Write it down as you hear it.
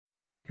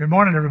Good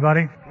morning,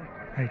 everybody.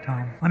 Hey,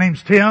 Tom. My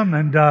name's Tim,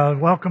 and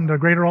welcome to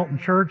Greater Alton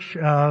Church.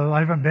 I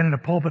haven't been in a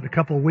pulpit in a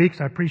couple of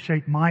weeks. I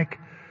appreciate Mike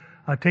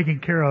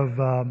taking care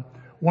of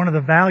one of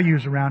the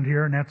values around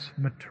here, and that's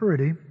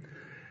maturity.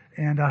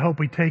 And I hope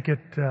we take it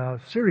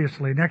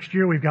seriously. Next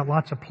year, we've got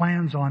lots of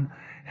plans on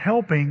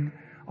helping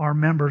our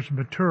members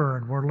mature,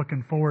 and we're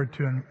looking forward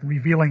to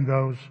revealing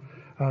those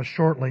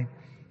shortly.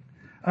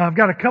 I've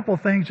got a couple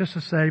of things just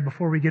to say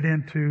before we get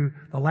into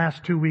the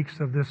last 2 weeks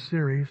of this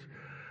series.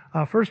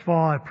 First of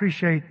all, I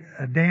appreciate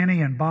Danny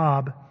and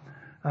Bob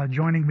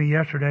joining me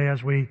yesterday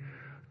as we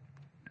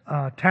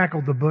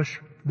tackled the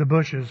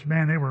bushes.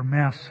 Man, they were a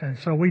mess, and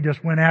so we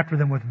just went after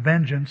them with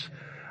vengeance.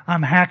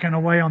 I'm hacking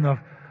away on the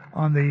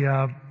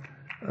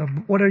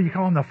what do you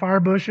call them, the fire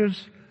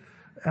bushes,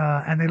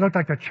 and they looked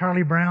like the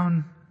Charlie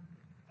Brown.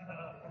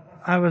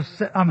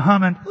 I'm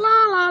humming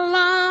la la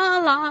la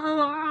la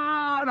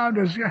la, and I'm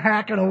just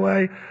hacking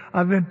away.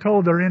 I've been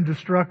told they're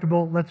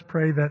indestructible. Let's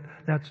pray that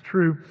that's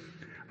true.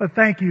 But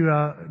thank you,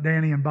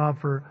 Danny and Bob,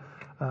 for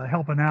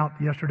helping out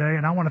yesterday.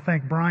 And I want to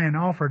thank Brian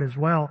Alford as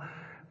well.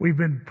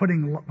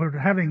 We're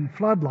having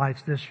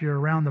floodlights this year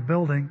around the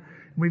building.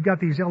 We've got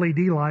these LED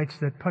lights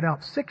that put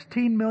out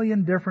 16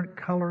 million different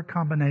color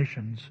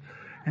combinations.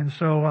 And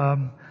so,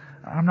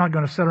 I'm not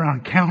going to sit around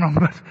and count them,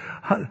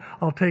 but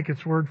I'll take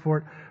its word for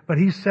it. But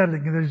he's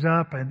setting these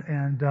up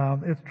and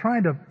it's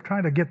trying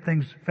to get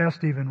things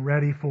festive and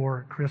ready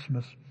for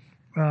Christmas.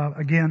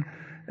 Again,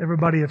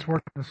 everybody that's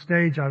working the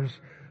stage,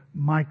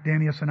 Mike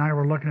Danius and I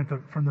were looking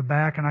from the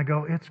back, and I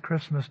go, it's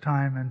Christmas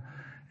time,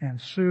 and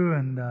Sue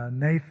and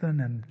Nathan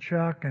and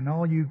Chuck and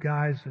all you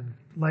guys and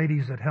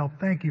ladies that help,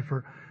 thank you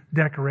for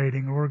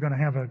decorating. We're going to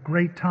have a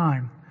great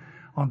time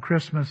on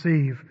Christmas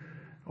Eve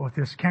with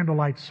this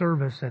candlelight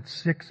service at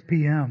 6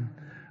 p.m.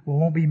 We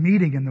won't be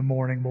meeting in the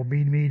morning. We'll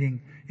be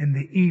meeting in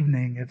the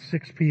evening at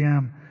 6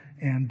 p.m.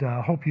 and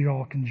hope you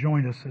all can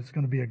join us. It's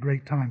going to be a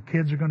great time.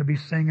 Kids are going to be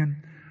singing,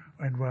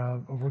 and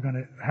we're going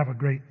to have a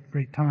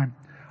great time.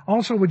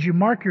 Also, would you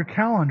mark your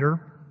calendar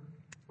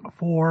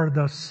for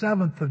the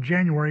 7th of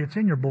January? It's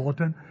in your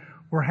bulletin.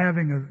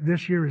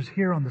 This year is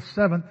here on the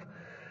 7th,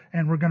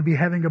 and we're going to be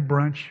having a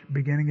brunch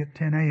beginning at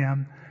 10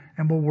 a.m.,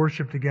 and we'll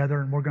worship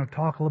together, and we're going to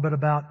talk a little bit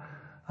about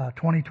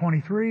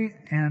 2023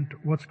 and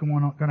what's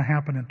going to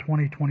happen in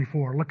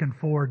 2024. Looking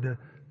forward to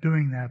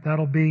doing that.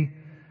 That'll be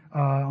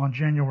on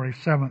January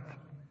 7th.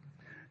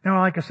 Now,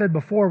 like I said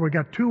before, we've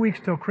got 2 weeks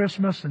till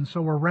Christmas, and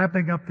so we're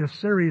wrapping up this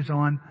series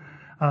on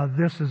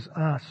This Is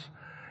Us.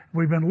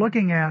 We've been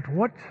looking at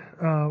what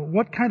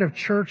kind of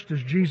church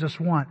does Jesus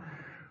want.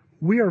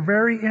 We are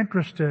very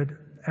interested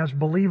as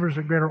believers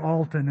at Greater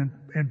Alton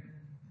in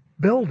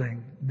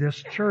building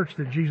this church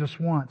that Jesus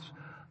wants.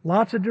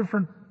 Lots of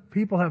different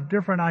people have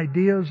different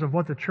ideas of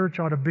what the church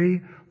ought to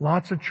be.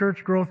 Lots of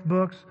church growth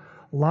books.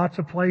 A lot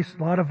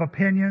of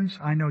opinions.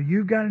 I know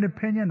you've got an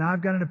opinion.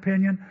 I've got an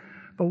opinion.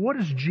 But what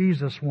does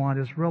Jesus want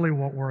is really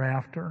what we're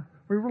after.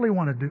 We really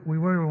want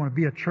to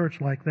be a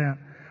church like that.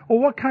 Well,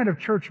 what kind of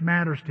church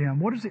matters to Him?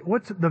 What's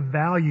the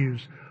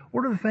values?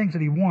 What are the things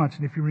that He wants?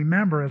 And if you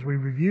remember, as we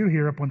review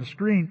here up on the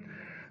screen,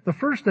 the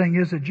first thing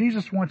is that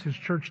Jesus wants His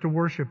church to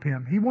worship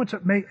Him. He wants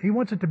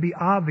it to be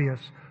obvious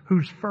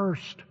who's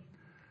first.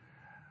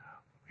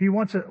 He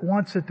wants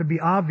it to be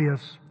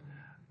obvious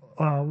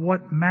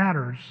what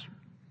matters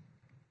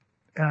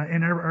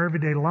in our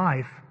everyday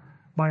life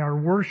by our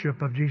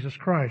worship of Jesus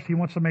Christ. He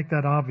wants to make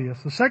that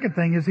obvious. The second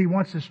thing is He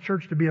wants His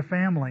church to be a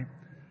family.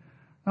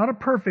 Not a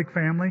perfect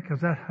family, because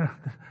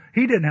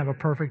He didn't have a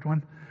perfect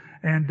one,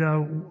 and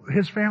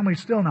His family's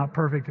still not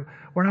perfect.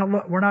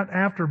 We're not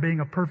after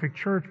being a perfect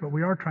church, but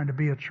we are trying to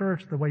be a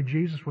church the way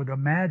Jesus would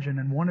imagine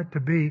and want it to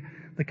be,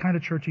 the kind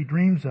of church He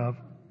dreams of.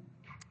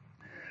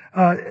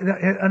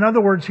 In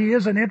other words, He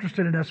isn't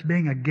interested in us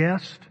being a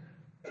guest.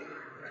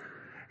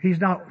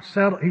 He's not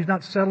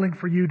settling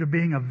for you to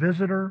being a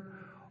visitor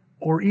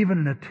or even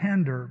an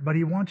attender, but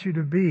He wants you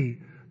to be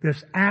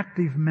this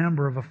active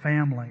member of a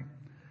family.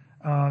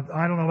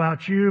 I don't know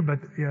about you, but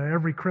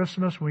every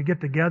Christmas when we get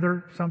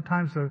together,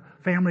 sometimes the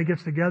family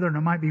gets together and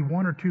there might be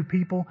one or two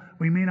people.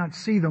 We may not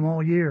see them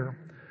all year.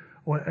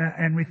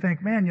 And we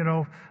think, man,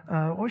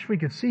 I wish we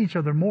could see each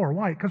other more.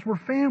 Why? Because we're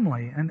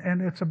family,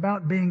 and it's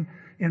about being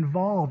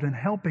involved and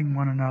helping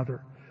one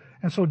another.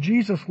 And so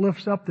Jesus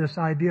lifts up this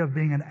idea of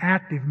being an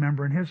active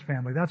member in His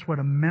family. That's what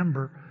a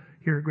member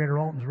here at Greater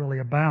Alton is really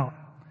about.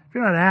 If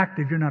you're not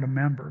active, you're not a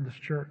member of this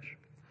church.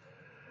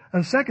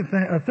 A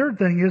third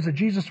thing is that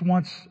Jesus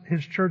wants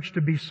His church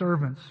to be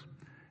servants.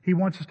 He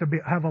wants us to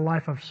have a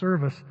life of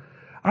service.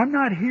 I'm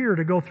not here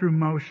to go through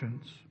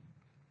motions.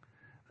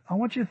 I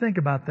want you to think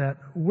about that.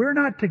 We're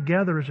not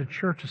together as a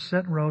church to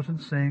sit in rows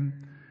and sing,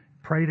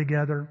 pray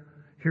together,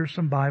 hear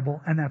some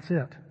Bible, and that's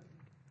it.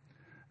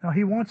 Now,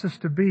 He wants us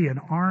to be an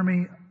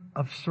army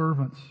of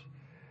servants.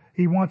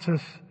 He wants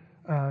us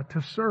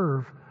to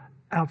serve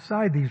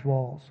outside these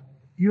walls.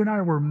 You and I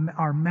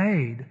are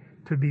made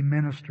to be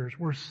ministers.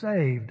 We're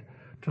saved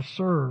to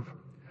serve.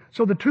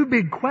 So the two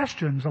big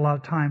questions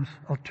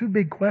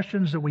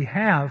that we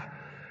have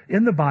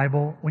in the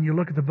Bible, when you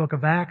look at the book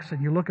of Acts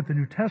and you look at the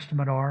New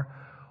Testament, are,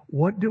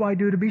 what do I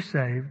do to be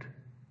saved?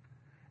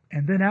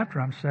 And then after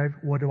I'm saved,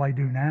 what do I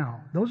do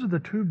now? Those are the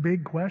two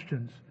big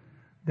questions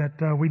that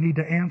we need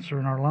to answer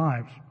in our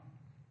lives.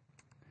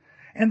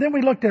 And then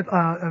we looked at,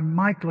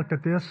 Mike looked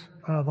at this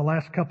the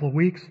last couple of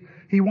weeks.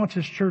 He wants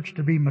his church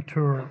to be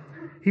mature.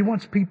 He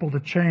wants people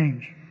to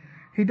change.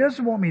 He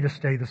doesn't want me to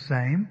stay the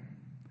same.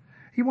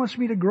 He wants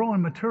me to grow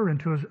and mature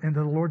into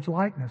the Lord's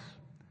likeness.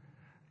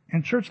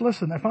 And church,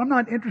 listen, if I'm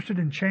not interested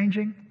in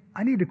changing,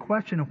 I need to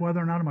question whether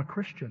or not I'm a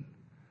Christian.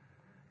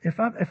 If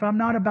I'm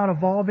not about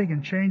evolving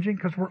and changing,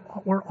 because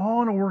we're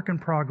all in a work in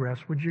progress.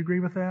 Would you agree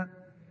with that?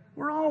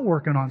 We're all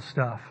working on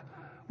stuff.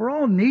 We're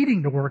all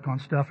needing to work on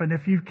stuff. And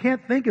if you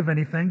can't think of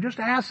anything, just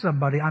ask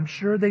somebody. I'm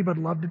sure they would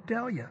love to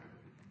tell you.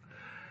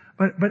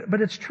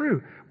 But it's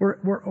true.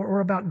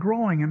 We're about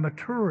growing and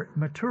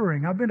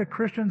maturing. I've been a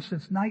Christian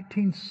since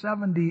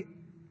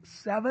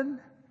 1977.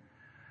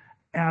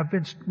 I've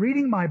been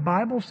reading my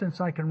Bible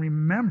since I can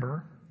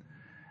remember.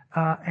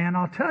 And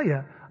I'll tell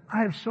you,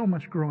 I have so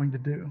much growing to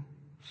do.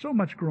 So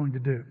much growing to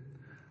do.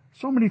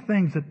 So many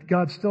things that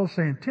God's still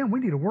saying, Tim, we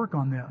need to work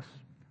on this.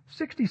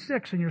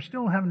 66 and you're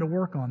still having to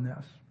work on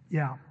this.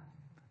 Yeah.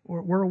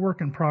 We're a work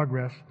in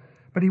progress.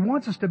 But He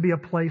wants us to be a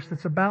place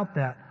that's about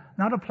that.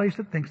 Not a place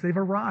that thinks they've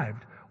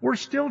arrived. We're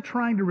still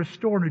trying to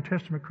restore New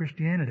Testament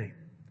Christianity.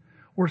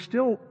 We're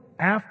still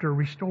after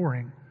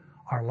restoring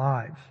our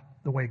lives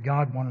the way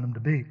God wanted them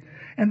to be.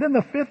 And then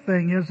the fifth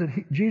thing is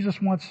that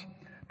Jesus wants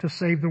to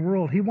save the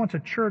world. He wants a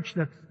church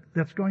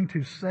that's going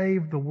to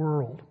save the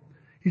world.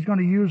 He's going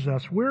to use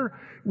us.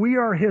 We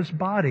are His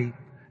body.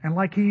 And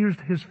like He used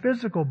His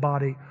physical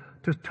body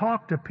to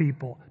talk to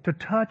people, to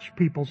touch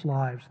people's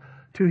lives,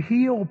 to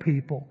heal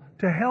people,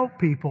 to help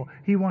people,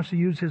 He wants to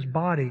use His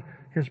body,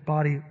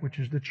 which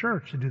is the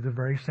church, to do the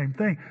very same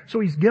thing. So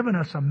He's given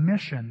us a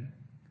mission.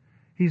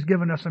 He's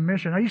given us a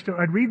mission.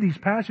 I'd read these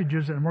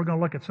passages, and we're going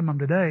to look at some of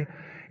them today.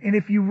 And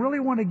if you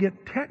really want to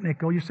get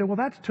technical, you say, well,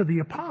 that's to the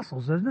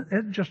apostles, isn't it?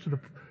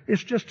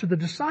 It's just to the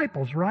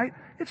disciples, right?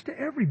 It's to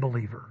every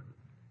believer.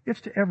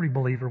 It's to every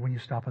believer when you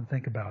stop and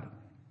think about it.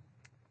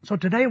 So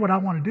today what I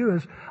want to do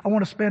is I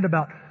want to spend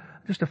about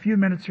just a few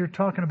minutes here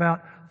talking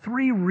about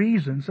 3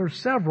 reasons. There's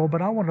several,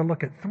 but I want to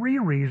look at 3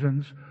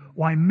 reasons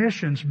why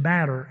missions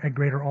matter at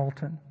Greater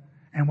Alton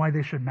and why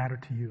they should matter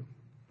to you.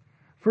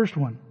 First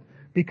one,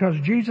 because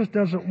Jesus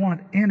doesn't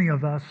want any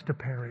of us to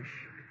perish.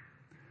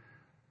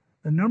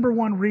 The number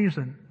one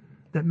reason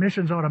that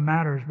missions ought to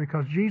matter is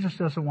because Jesus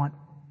doesn't want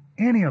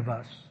any of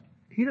us.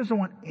 He doesn't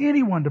want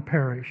anyone to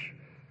perish.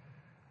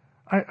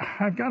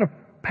 I've got a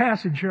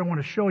passage here I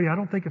want to show you. I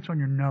don't think it's on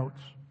your notes.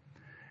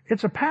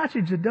 It's a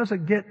passage that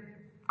doesn't get...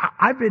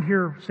 I've been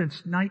here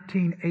since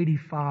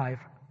 1985.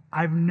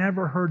 I've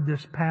never heard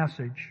this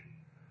passage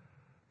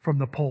from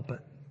the pulpit.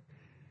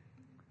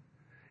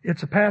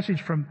 It's a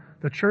passage from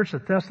the church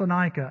at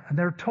Thessalonica, and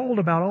they're told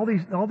about all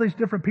these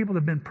different people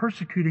that have been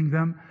persecuting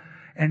them,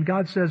 and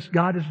Paul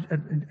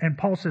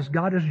says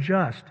God is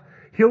just.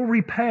 He'll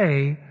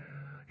repay,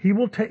 He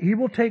will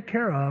take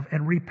care of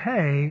and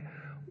repay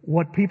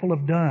what people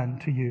have done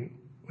to you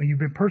when you've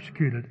been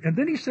persecuted. And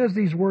then he says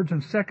these words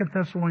in 2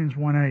 Thessalonians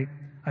 1:8.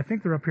 I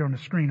think they're up here on the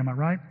screen, am I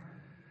right?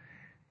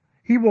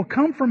 He will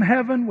come from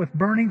heaven with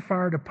burning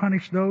fire to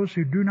punish those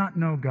who do not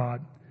know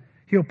God.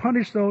 He'll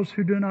punish those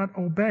who do not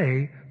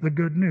obey the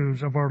good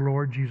news of our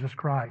Lord Jesus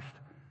Christ.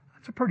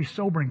 That's a pretty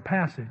sobering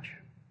passage.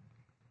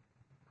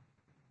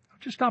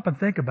 Just stop and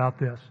think about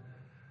this.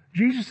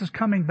 Jesus is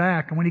coming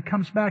back, and when He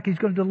comes back, He's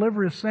going to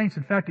deliver His saints.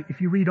 In fact,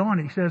 if you read on,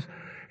 He says,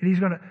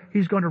 and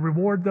He's going to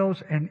reward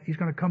those, and He's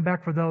going to come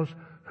back for those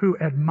who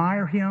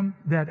admire Him,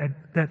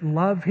 that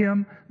love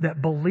Him,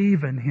 that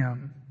believe in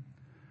Him.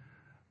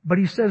 But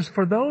He says,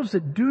 for those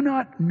that do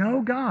not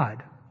know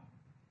God,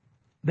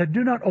 that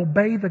do not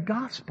obey the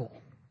gospel,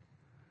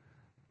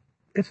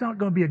 it's not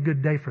going to be a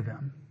good day for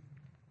them.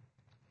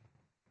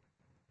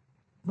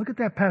 Look at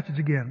that passage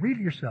again. Read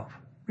it yourself.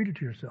 Read it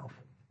to yourself.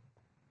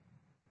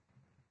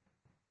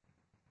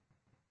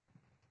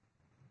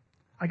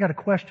 I got a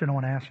question I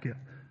want to ask you.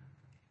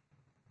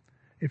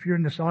 If you're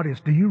in this audience,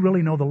 do you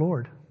really know the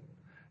Lord?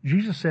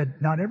 Jesus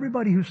said, not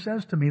everybody who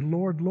says to me,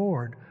 Lord,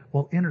 Lord,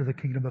 will enter the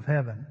kingdom of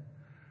heaven,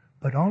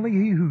 but only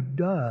he who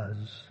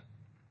does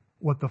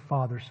what the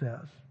Father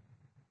says.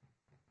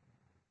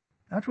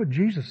 That's what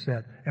Jesus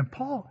said. And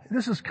Paul,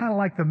 this is kind of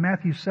like the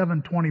Matthew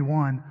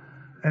 7:21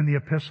 and the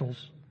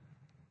epistles.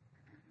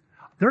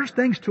 There's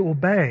things to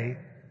obey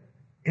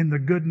in the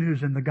good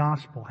news in the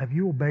gospel. Have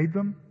you obeyed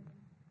them?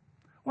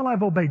 Well,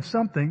 I've obeyed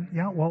something.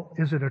 Yeah, well,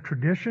 is it a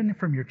tradition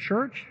from your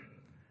church?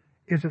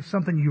 Is it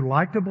something you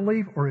like to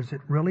believe, or is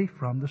it really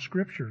from the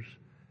Scriptures?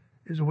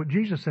 Is what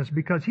Jesus says,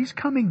 because He's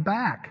coming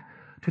back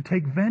to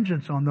take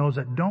vengeance on those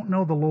that don't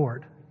know the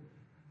Lord.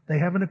 They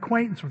have an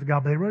acquaintance with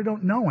God, but they really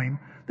don't know Him.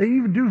 They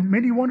even do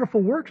many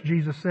wonderful works,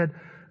 Jesus said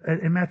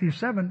in Matthew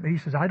 7. He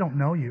says, I don't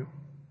know you.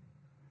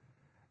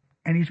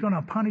 And He's going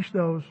to punish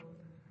those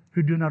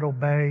who do not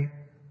obey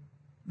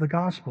the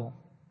gospel.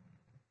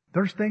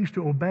 There's things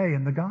to obey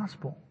in the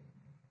gospel.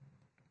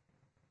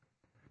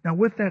 Now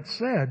with that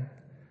said,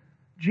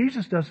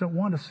 Jesus doesn't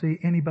want to see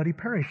anybody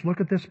perish.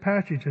 Look at this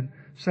passage in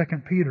 2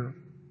 Peter.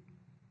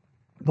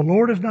 The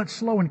Lord is not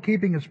slow in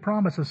keeping His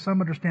promise, as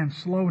some understand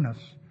slowness.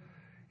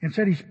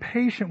 Instead, He's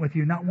patient with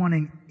you, not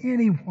wanting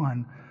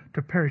anyone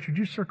to perish. Would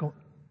you circle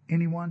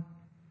anyone?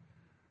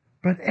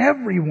 But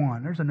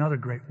everyone, there's another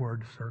great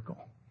word to circle,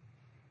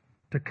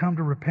 to come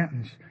to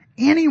repentance.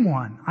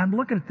 Anyone. I'm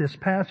looking at this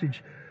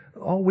passage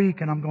all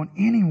week and I'm going,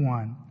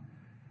 anyone.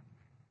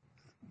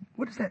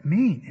 What does that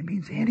mean? It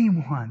means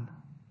anyone.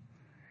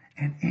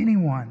 And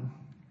anyone.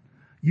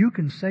 You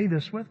can say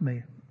this with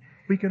me.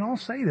 We can all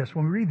say this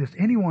when we read this.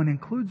 Anyone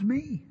includes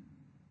me.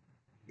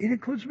 It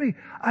includes me.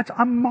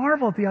 I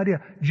marvel at the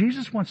idea.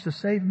 Jesus wants to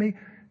save me.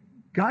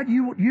 God,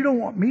 you don't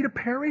want me to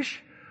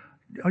perish?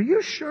 Are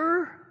you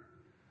sure?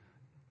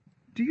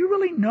 Do you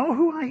really know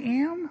who I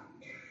am?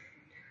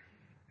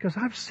 Because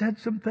I've said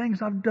some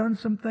things. I've done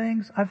some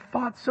things. I've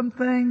thought some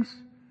things.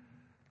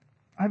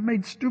 I've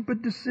made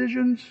stupid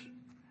decisions.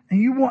 And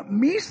you want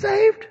me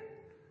saved?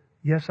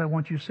 Yes, I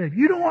want you saved.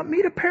 You don't want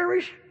me to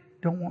perish?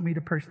 Don't want me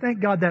to perish.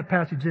 Thank God that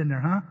passage is in there,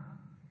 huh?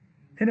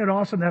 Isn't it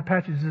awesome that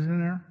passage is in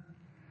there?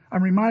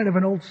 I'm reminded of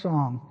an old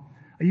song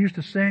I used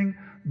to sing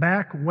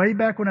way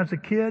back when I was a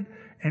kid,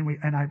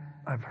 and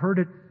I've heard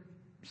it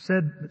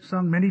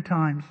sung many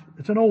times.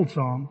 It's an old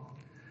song.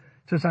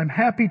 It says, I'm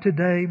happy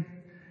today,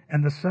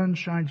 and the sun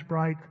shines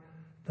bright.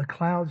 The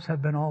clouds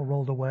have been all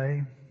rolled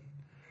away.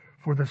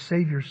 For the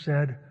Savior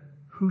said,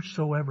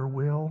 whosoever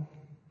will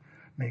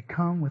may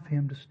come with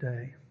Him to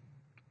stay.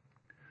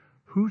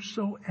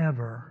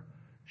 Whosoever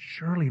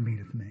surely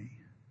meeteth me.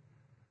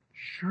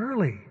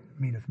 Surely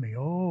meeteth me.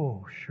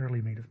 Oh,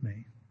 surely meeteth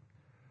me.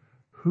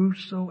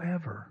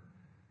 Whosoever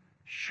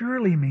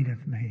surely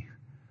meeteth me.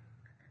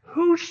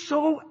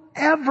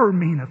 Whosoever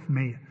meeteth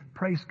me.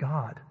 Praise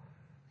God.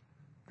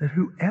 That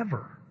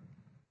whoever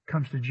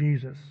comes to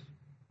Jesus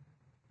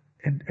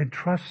and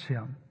trusts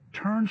Him,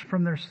 turns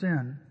from their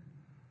sin,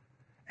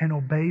 and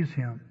obeys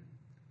Him,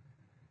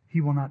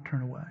 He will not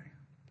turn away.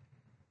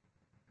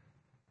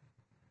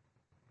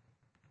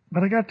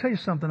 But I got to tell you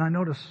something. I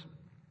notice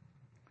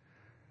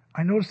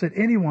that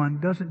anyone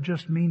doesn't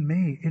just mean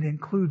me. It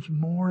includes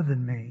more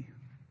than me.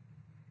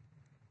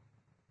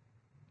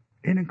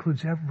 It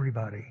includes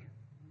everybody.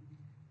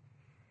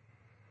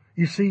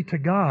 You see, to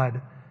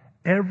God,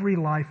 every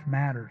life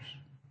matters.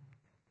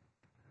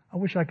 I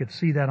wish I could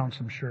see that on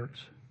some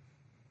shirts.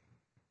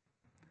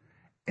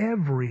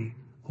 Every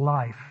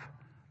life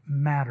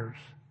matters.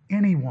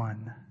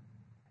 Anyone.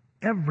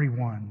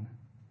 Everyone.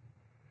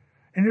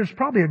 And there's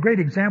probably a great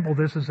example of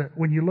this is that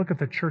when you look at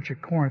the church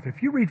at Corinth,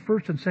 if you read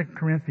 1 and 2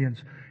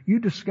 Corinthians, you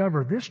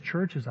discover this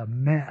church is a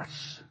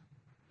mess.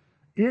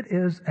 It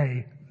is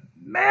a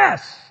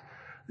mess.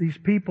 These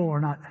people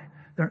are not,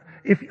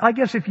 I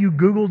guess if you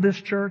Googled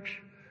this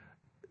church,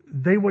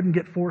 they wouldn't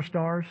get 4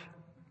 stars.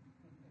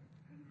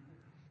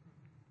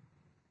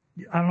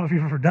 I don't know if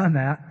you've ever done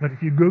that, but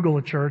if you Google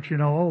a church,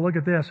 oh, look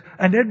at this.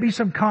 And there'd be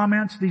some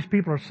comments, these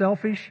people are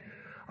selfish.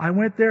 I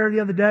went there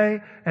the other day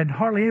and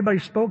hardly anybody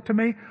spoke to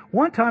me.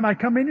 One time I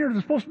come in here,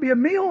 there's supposed to be a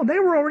meal and they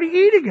were already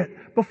eating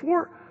it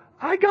before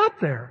I got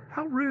there.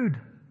 How rude.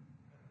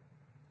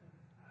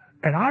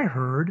 And I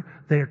heard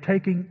they are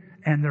taking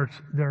and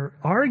they're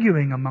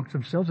arguing amongst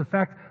themselves. In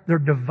fact, they're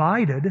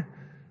divided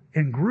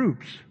in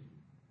groups.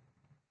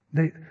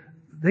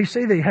 They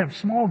say they have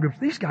small groups.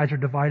 These guys are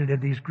divided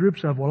in these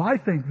groups of, well, I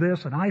think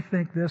this and I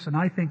think this and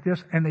I think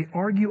this, and they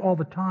argue all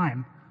the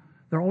time.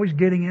 They're always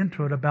getting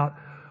into it about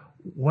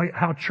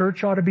how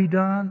church ought to be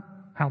done,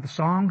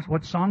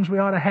 what songs we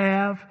ought to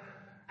have,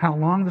 how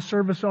long the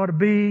service ought to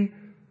be,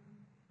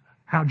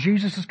 how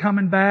Jesus is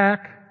coming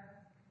back,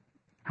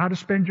 how to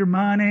spend your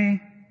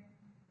money.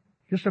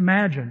 Just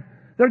imagine.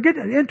 They're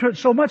getting into it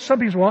so much. Some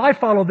people say, well, I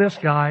follow this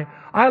guy.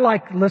 I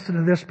like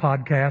listening to this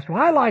podcast.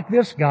 Well, I like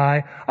this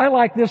guy. I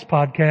like this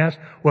podcast.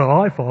 Well,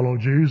 I follow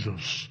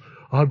Jesus.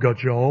 I've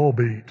got you all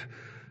beat.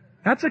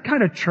 That's the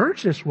kind of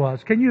church this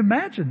was. Can you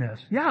imagine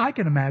this? Yeah, I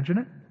can imagine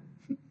it.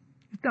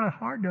 It's not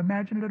hard to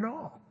imagine it at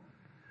all.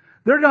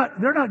 They're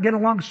not getting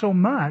along so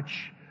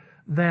much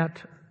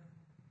that,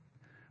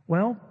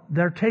 well,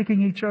 they're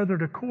taking each other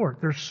to court.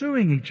 They're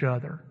suing each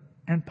other.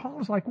 And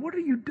Paul's like, what are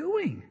you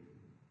doing?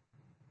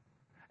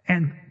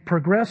 And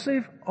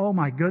Progressive, oh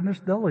my goodness,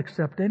 they'll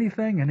accept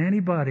anything and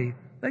anybody.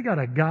 They got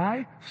a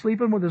guy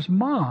sleeping with his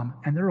mom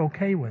and they're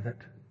okay with it.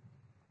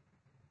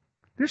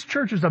 This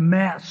church is a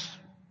mess.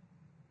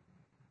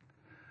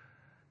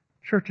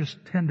 Churches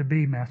tend to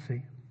be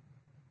messy.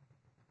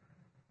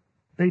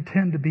 They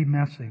tend to be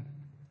messy.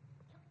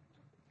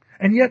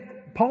 And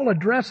yet, Paul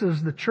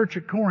addresses the church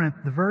at Corinth,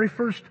 the very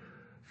first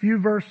few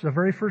verses, the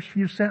very first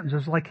few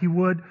sentences, like he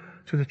would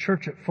to the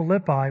church at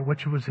Philippi,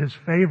 which was his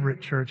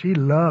favorite church. He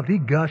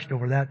gushed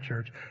over that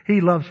church.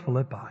 He loves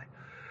Philippi.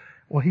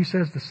 Well, he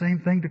says the same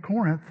thing to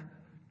Corinth,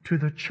 to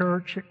the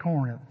church at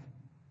Corinth,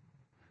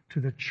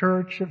 to the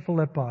church at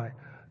Philippi,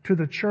 to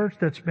the church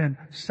that's been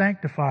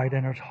sanctified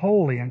and is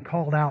holy and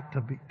called out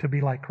to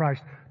be like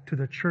Christ, to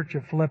the church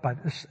at Philippi.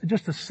 It's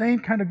just the same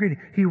kind of greeting.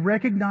 He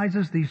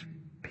recognizes these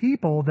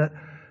people that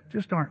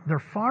just aren't.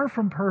 They're far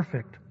from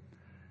perfect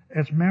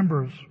as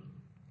members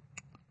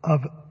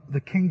of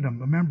the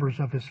kingdom, members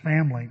of His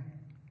family.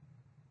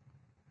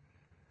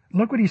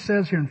 Look what he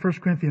says here in 1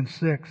 Corinthians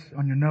 6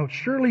 on your notes.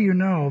 Surely you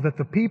know that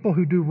the people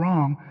who do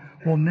wrong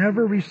will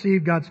never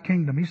receive God's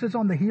kingdom. He says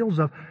on the heels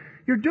of,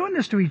 you're doing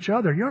this to each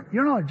other.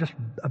 You're not just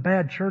a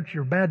bad church.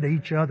 You're bad to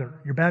each other.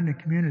 You're bad in the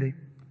community.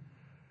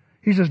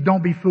 He says,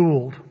 don't be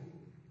fooled.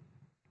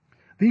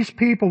 These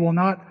people will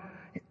not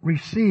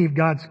receive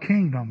God's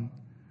kingdom.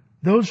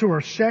 Those who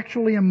are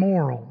sexually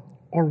immoral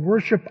or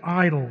worship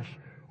idols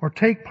or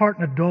take part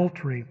in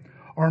adultery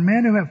or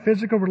men who have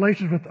physical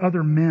relations with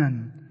other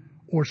men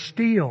or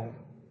steal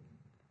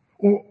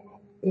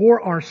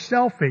or are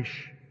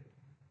selfish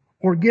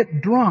or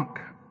get drunk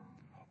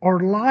or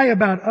lie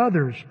about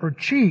others or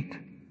cheat.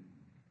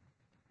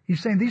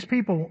 He's saying these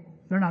people,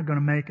 they're not going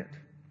to make it.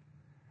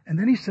 And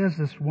then he says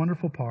this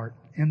wonderful part.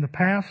 In the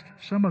past,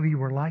 some of you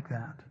were like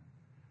that.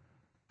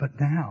 But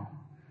now,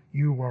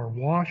 you are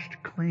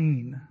washed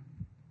clean.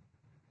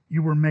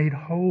 You were made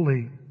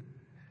holy.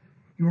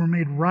 You were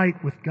made right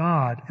with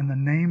God in the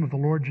name of the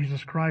Lord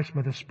Jesus Christ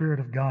by the Spirit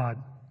of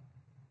God.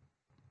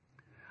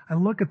 I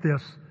look at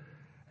this,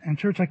 and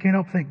church, I can't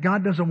help but think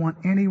God doesn't want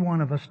any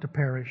one of us to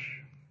perish.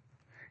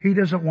 He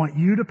doesn't want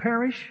you to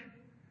perish,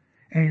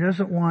 and He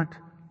doesn't want,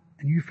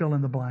 and you fill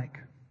in the blank.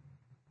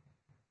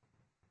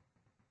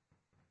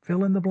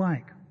 Fill in the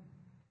blank.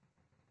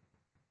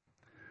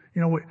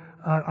 You know,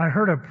 I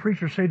heard a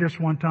preacher say this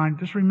one time.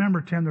 Just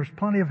remember, Tim, there's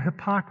plenty of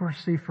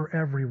hypocrisy for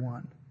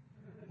everyone.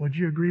 Would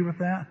you agree with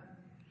that?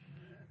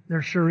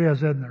 There sure is,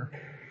 isn't there?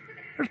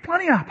 There's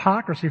plenty of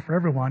hypocrisy for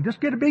everyone.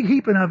 Just get a big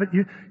heaping of it.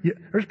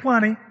 There's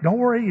plenty. Don't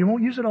worry, you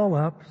won't use it all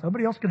up.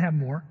 Somebody else can have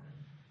more.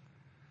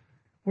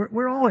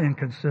 We're all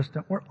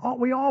inconsistent.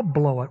 We all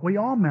blow it. We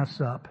all mess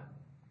up.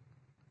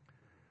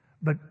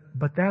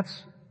 But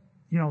that's,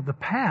 you know, the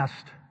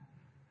past.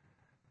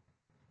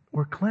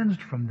 We're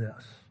cleansed from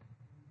this.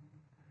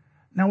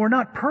 Now we're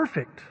not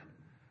perfect,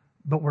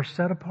 but we're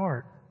set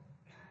apart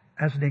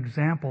as an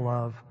example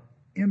of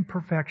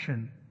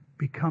imperfection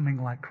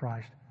becoming like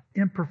Christ.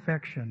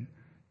 Imperfection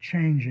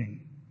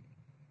changing.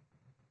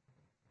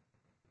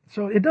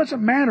 So it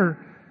doesn't matter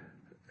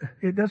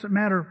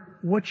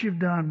what you've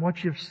done,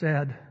 what you've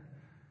said.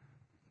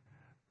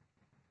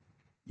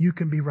 You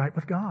can be right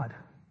with God.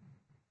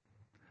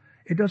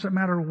 It doesn't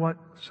matter what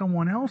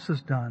someone else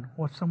has done,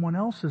 what someone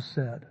else has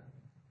said.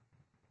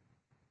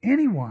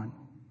 Anyone,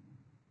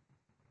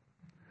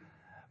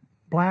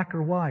 black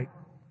or white,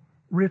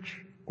 rich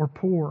or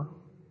poor,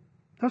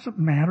 doesn't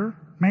matter.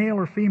 Male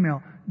or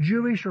female,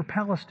 Jewish or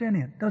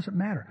Palestinian, doesn't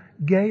matter.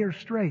 Gay or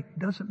straight,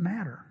 doesn't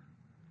matter.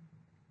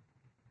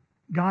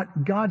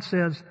 God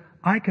says,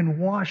 I can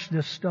wash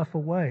this stuff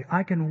away.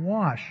 I can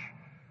wash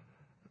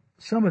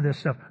some of this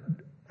stuff.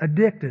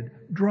 Addicted,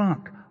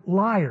 drunk,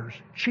 liars,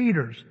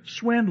 cheaters,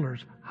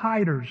 swindlers,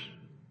 hiders.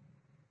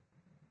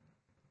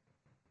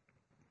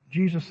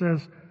 Jesus says,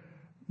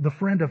 the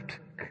friend of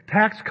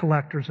tax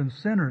collectors and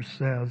sinners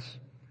says,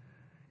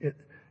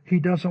 He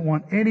doesn't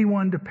want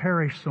anyone to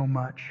perish so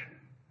much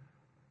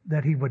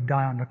that He would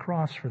die on the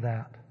cross for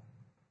that.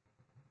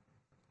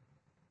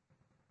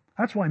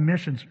 That's why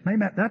missions,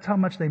 that's how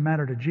much they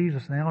matter to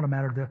Jesus, and they ought to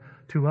matter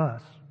to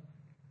us.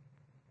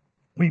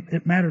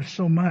 It matters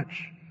so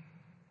much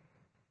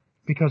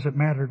because it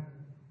mattered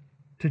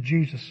to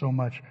Jesus so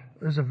much.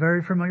 There's a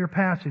very familiar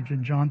passage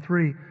in John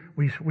 3.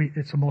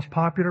 It's the most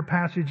popular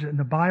passage in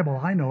the Bible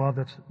I know of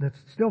that's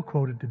still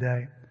quoted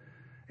today.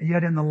 And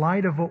yet in the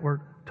light of what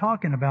we're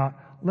talking about,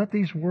 let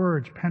these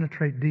words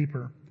penetrate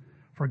deeper.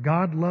 For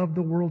God loved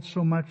the world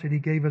so much that He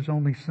gave His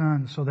only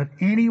Son, so that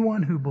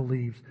anyone who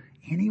believes,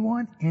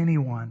 anyone,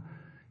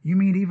 you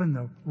mean even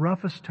the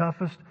roughest,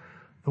 toughest,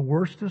 the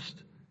worstest?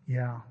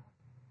 Yeah.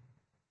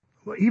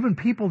 Well, even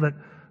people that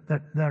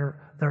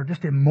are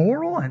just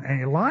immoral and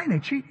they lie and they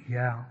cheat?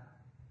 Yeah.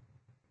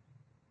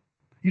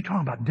 You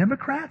talking about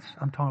Democrats?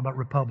 I'm talking about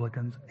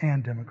Republicans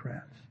and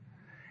Democrats.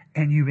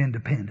 And you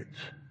independents.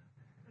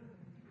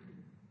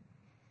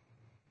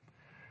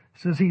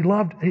 It says He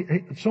loved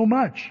so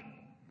much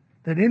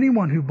that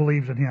anyone who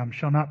believes in Him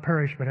shall not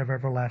perish but have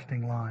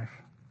everlasting life.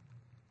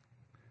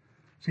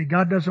 See,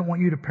 God doesn't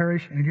want you to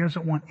perish, and He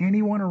doesn't want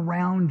anyone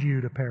around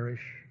you to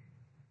perish.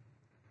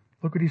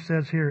 Look what He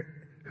says here.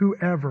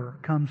 Whoever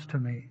comes to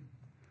me,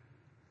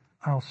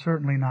 I'll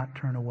certainly not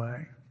turn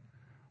away.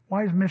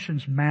 Why does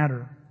missions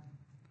matter?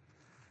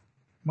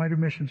 Why do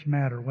missions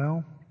matter?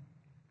 Well,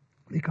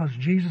 because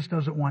Jesus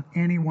doesn't want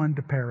anyone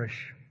to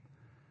perish.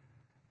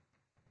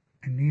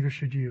 And neither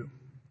should you.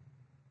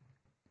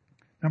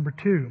 Number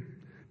 2,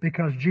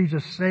 because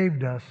Jesus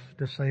saved us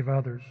to save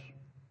others.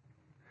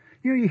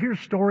 You know, you hear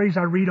stories,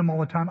 I read them all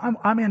the time.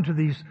 I'm into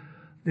the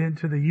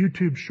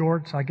YouTube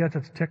shorts. I guess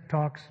it's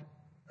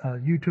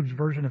YouTube's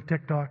version of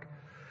TikTok.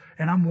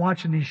 And I'm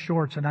watching these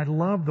shorts, and I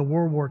love the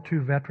World War II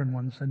veteran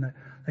ones. And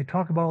they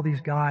talk about all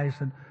these guys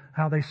and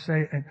how they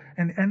say,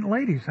 and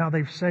ladies, how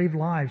they've saved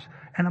lives.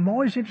 And I'm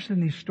always interested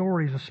in these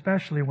stories,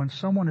 especially when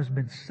someone has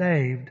been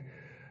saved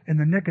in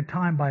the nick of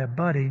time by a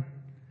buddy,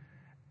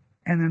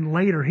 And then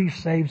later he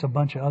saves a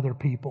bunch of other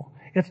people.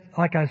 It's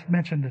like I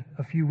mentioned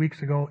a few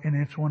weeks ago in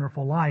It's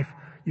Wonderful Life.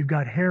 You've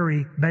got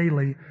Harry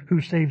Bailey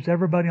who saves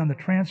everybody on the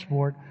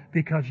transport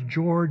because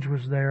George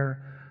was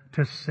there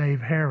to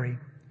save Harry.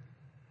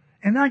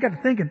 And then I got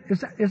to thinking,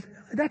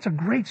 that's a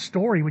great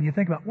story when you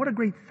think about what a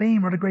great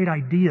theme, what a great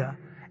idea.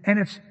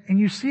 And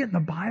you see it in the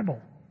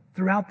Bible,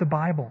 throughout the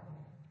Bible.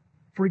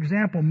 For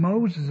example,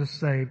 Moses is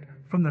saved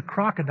from the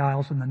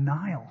crocodiles in the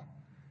Nile.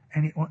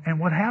 And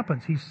what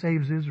happens? He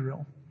saves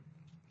Israel.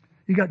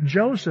 You got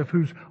Joseph,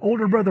 whose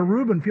older brother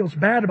Reuben feels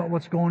bad about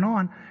what's going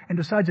on and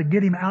decides to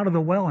get him out of the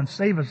well and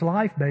save his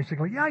life,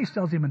 basically. Yeah, he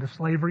sells him into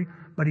slavery,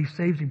 but he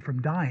saves him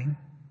from dying.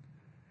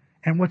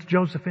 And what's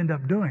Joseph end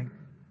up doing?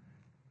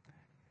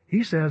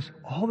 He says,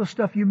 all the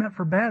stuff you meant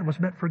for bad was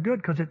meant for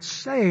good because it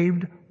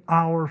saved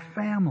our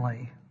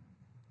family.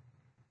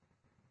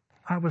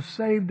 I was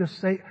saved to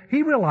save.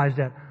 He realized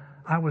that.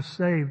 I was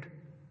saved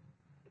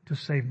to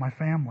save my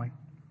family.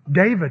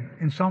 David,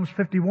 in Psalms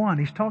 51,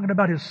 he's talking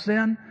about his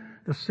sin,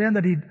 the sin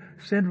that he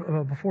sinned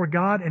before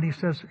God, and he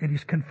says, and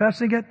he's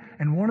confessing it,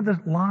 and one of the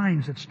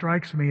lines that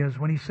strikes me is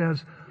when he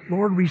says,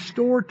 Lord,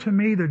 restore to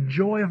me the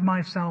joy of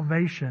my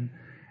salvation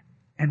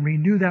and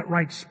renew that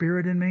right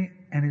spirit in me.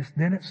 And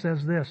then it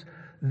says this,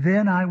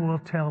 then I will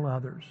tell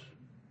others.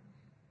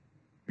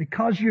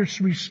 Because you're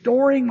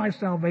restoring my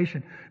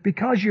salvation,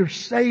 because you're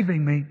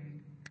saving me,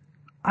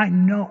 I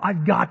know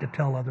I've got to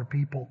tell other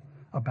people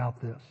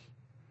about this.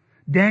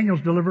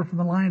 Daniel's delivered from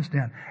the lion's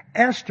den.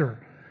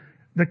 Esther,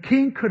 the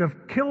king could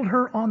have killed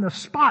her on the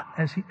spot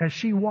as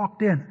she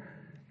walked in,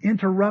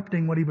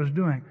 interrupting what he was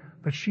doing,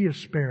 but she is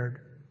spared.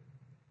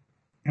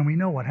 And we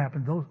know what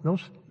happened.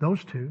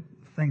 Those two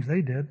things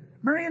they did.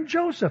 Mary and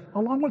Joseph,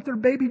 along with their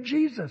baby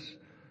Jesus,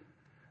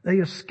 they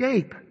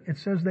escape. It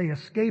says they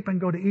escape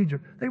and go to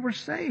Egypt. They were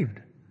saved.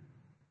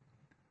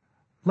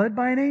 Led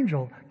by an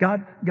angel.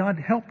 God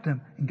helped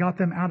them and got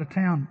them out of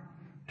town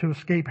to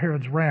escape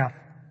Herod's wrath.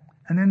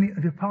 And then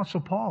the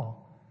Apostle Paul,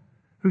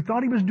 who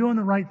thought he was doing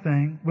the right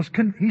thing,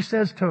 he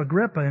says to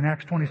Agrippa in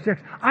Acts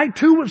 26, I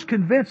too was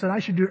convinced that I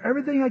should do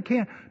everything I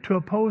can to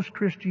oppose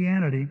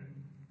Christianity.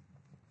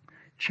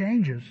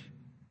 Changes.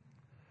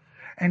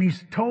 And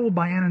he's told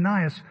by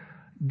Ananias,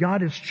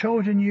 God has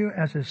chosen you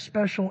as His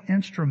special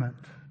instrument.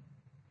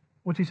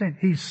 What's he saying?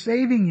 He's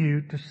saving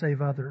you to save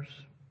others.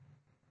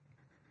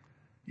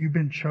 You've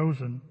been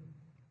chosen.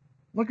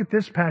 Look at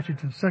this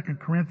passage in 2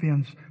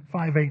 Corinthians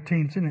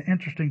 5:18. It's in an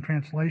interesting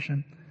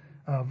translation,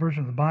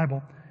 version of the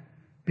Bible.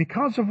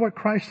 Because of what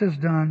Christ has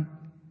done,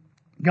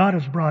 God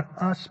has brought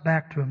us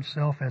back to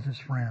Himself as His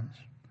friends.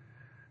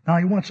 Now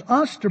He wants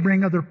us to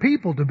bring other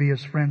people to be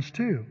His friends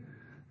too.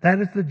 That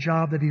is the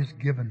job that He's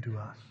given to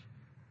us.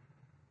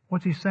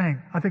 What's He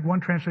saying? I think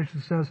one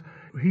translation says,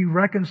 He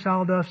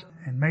reconciled us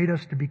and made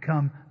us to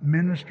become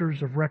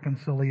ministers of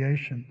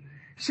reconciliation.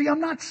 See,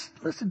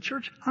 listen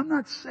church, I'm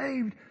not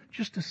saved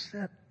just to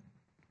sit.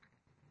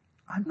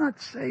 I'm not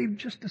saved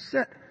just to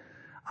sit.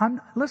 I'm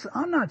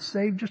not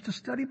saved just to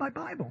study my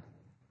Bible.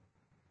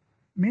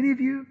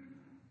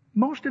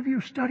 Most of you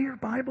study your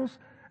Bibles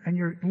and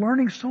you're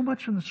learning so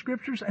much from the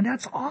Scriptures, and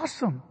that's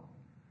awesome.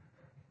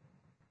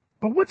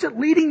 But what's it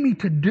leading me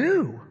to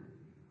do?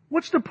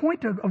 What's the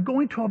point of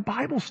going to a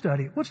Bible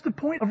study? What's the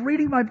point of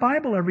reading my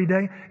Bible every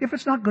day if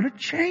it's not going to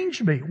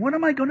change me? What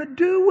am I going to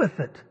do with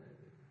it?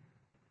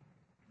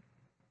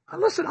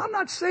 Listen, I'm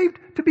not saved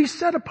to be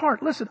set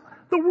apart. Listen,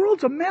 the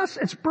world's a mess.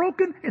 It's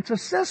broken. It's a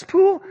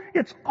cesspool.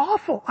 It's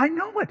awful. I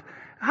know it.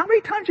 How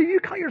many times have you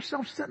caught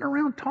yourself sitting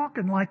around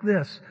talking like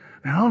this?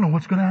 Man, I don't know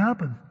what's going to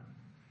happen.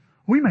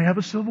 We may have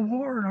a civil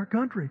war in our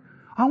country.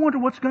 I wonder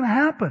what's going to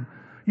happen.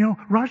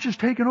 Russia's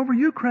taking over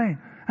Ukraine.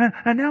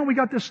 And now we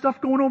got this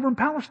stuff going over in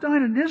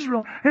Palestine and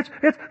Israel.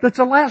 It's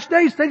the last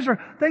days. Things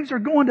are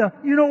going to,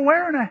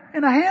 where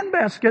in a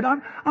handbasket.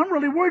 I'm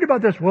really worried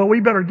about this. Well, we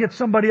better get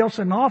somebody else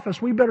in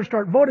office. We better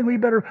start voting. We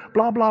better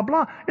blah, blah,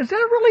 blah. Is that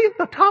really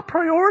the top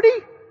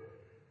priority?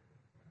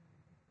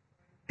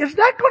 Is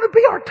that going to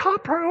be our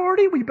top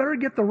priority? We better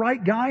get the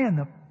right guy in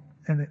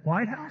the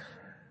White House?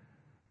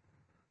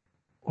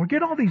 Or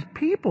get all these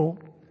people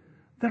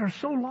that are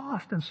so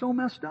lost and so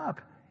messed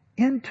up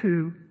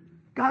into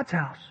God's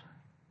house,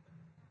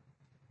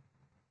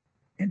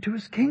 into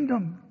His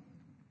kingdom.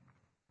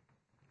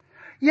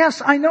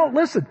 Yes, I know.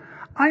 Listen,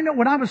 I know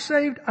when I was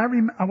saved,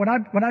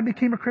 when I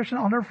became a Christian,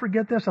 I'll never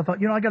forget this. I thought,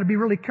 I got to be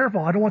really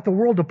careful. I don't want the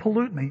world to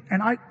pollute me.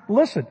 And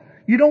listen,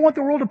 you don't want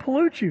the world to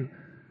pollute you,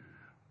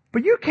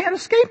 but you can't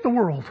escape the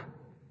world.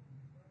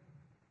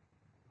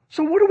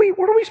 So what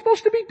are we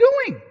supposed to be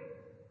doing?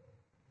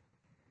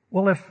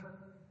 Well,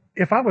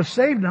 if I was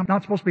saved and I'm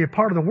not supposed to be a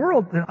part of the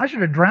world, then I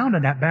should have drowned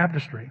in that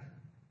baptistry.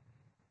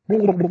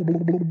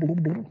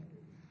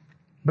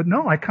 But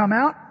no, I come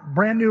out,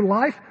 brand new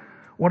life.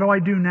 What do I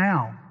do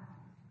now?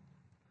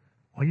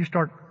 Well, you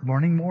start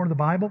learning more of the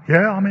Bible.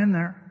 Yeah, I'm in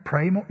there.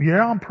 Pray more.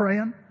 Yeah, I'm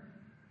praying.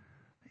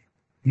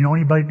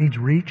 Anybody needs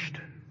reached?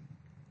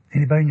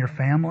 Anybody in your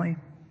family?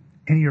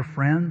 Any of your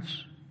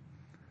friends?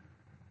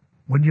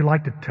 Wouldn't you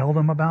like to tell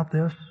them about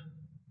this?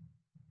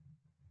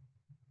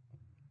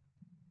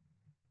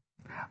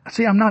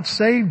 See, I'm not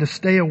saved to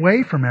stay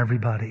away from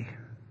everybody.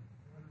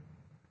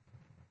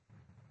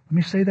 Let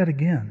me say that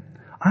again.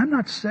 I'm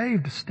not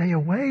saved to stay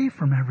away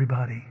from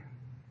everybody.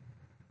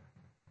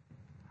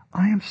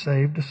 I am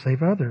saved to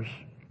save others.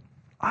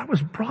 I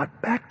was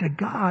brought back to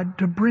God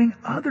to bring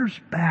others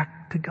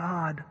back to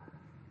God.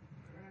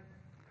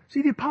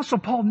 See, the Apostle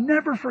Paul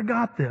never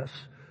forgot this.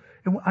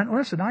 And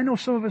listen, I know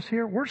some of us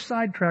here, we're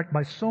sidetracked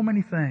by so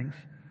many things.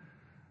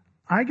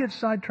 I get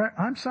sidetracked.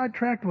 I'm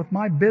sidetracked with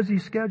my busy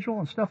schedule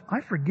and stuff.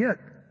 I forget.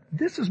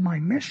 This is my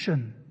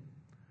mission.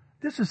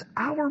 This is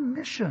our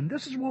mission.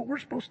 This is what we're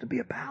supposed to be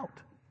about.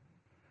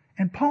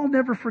 And Paul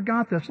never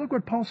forgot this. Look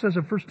what Paul says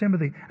in 1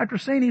 Timothy. After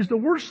saying he's the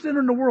worst sinner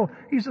in the world,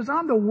 he says,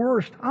 I'm the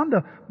worst. I'm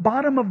the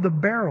bottom of the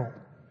barrel.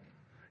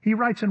 He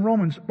writes in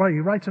Romans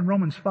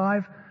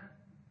 5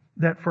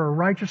 that for a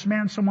righteous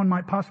man, someone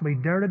might possibly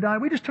dare to die.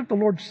 We just took the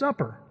Lord's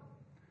Supper.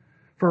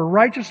 For a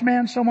righteous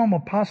man, someone will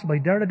possibly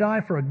dare to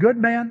die. For a good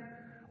man,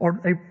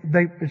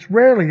 it's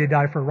rarely they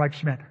die for a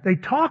righteous man. They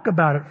talk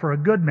about it for a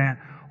good man.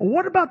 Well,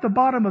 what about the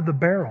bottom of the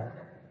barrel?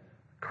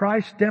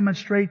 Christ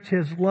demonstrates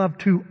His love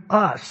to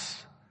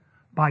us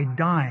by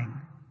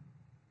dying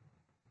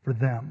for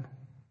them.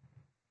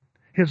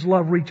 His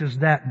love reaches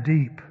that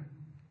deep.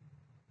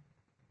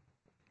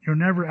 You're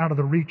never out of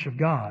the reach of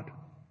God.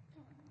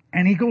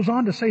 And he goes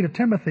on to say to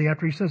Timothy,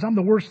 after he says, I'm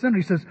the worst sinner,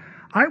 he says,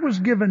 I was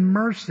given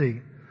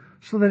mercy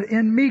so that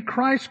in me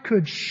Christ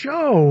could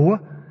show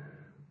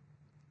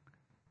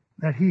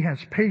that He has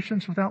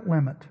patience without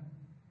limit.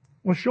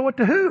 Well, show it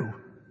to who?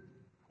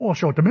 Well,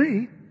 show it to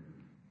me.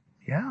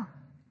 Yeah.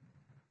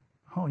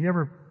 Oh, you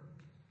ever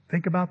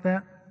think about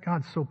that?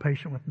 God's so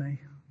patient with me.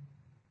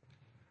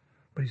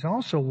 But He's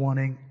also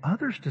wanting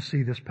others to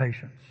see this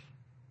patience.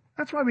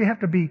 That's why we have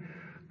to be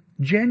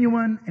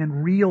genuine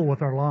and real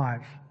with our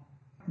lives.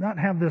 Not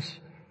have this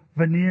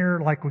veneer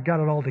like we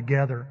got it all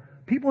together.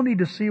 People need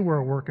to see we're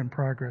a work in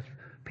progress.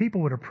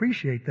 People would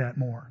appreciate that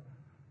more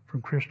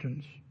from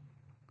Christians.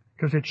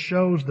 Because it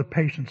shows the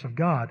patience of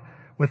God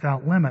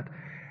without limit.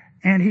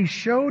 And He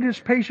showed His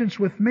patience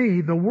with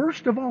me, the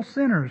worst of all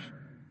sinners.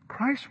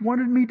 Christ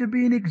wanted me to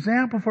be an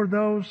example for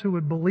those who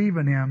would believe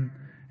in Him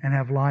and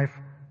have life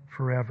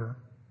forever.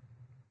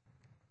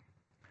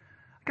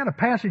 I got a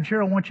passage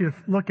here I want you to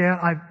look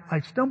at.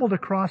 I stumbled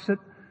across it.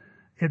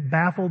 It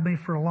baffled me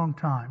for a long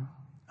time.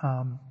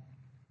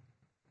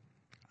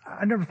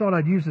 I never thought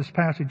I'd use this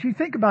passage. You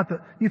think about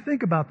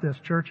this,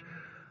 church.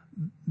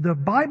 The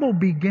Bible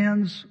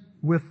begins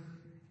with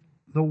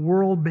the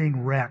world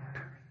being wrecked.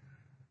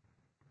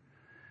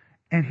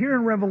 And here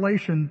in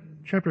Revelation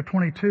chapter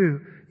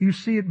 22, you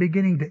see it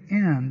beginning to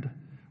end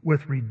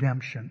with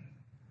redemption.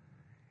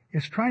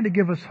 It's trying to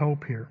give us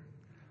hope here.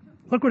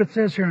 Look what it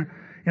says here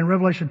in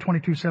Revelation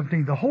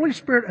 22:17. The Holy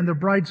Spirit and the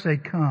bride say,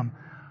 come.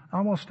 I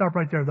almost stop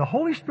right there. The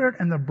Holy Spirit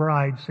and the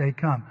bride say,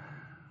 come.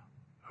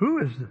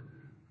 Who is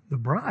the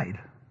bride?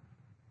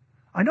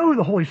 I know who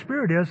the Holy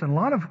Spirit is, and a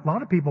lot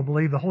of people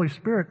believe the Holy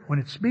Spirit, when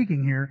it's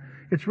speaking here,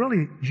 it's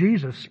really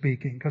Jesus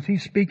speaking, because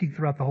He's speaking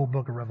throughout the whole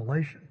book of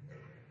Revelation.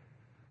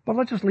 But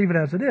let's just leave it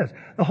as it is.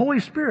 The Holy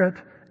Spirit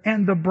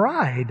and the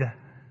bride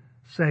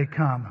say,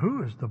 come.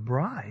 Who is the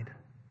bride?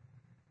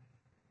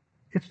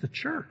 It's the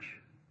church.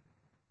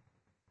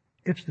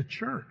 It's the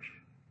church.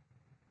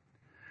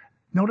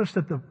 Notice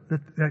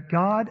that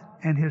God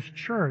and His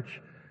church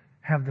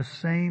have the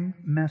same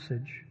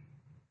message.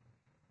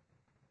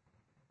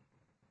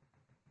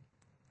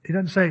 He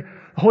doesn't say,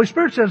 the Holy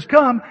Spirit says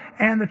come,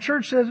 and the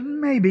church says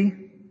maybe.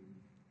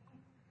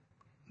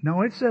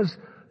 No, it says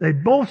they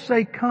both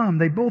say come.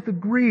 They both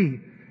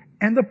agree.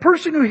 And the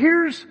person who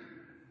hears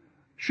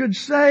should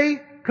say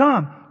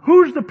come.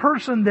 Who's the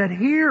person that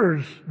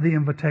hears the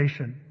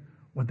invitation?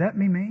 Would that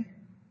be me?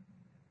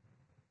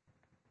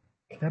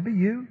 Would that be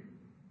you?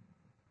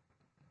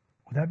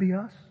 Would that be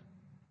us?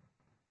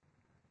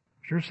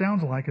 Sure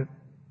sounds like it.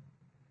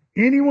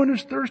 Anyone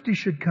who's thirsty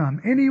should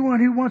come. Anyone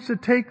who wants to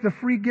take the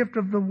free gift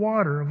of the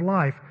water of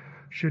life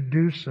should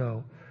do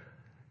so.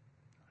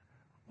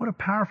 What a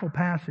powerful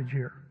passage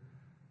here,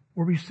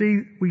 where we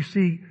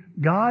see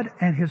God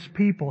and His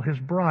people, His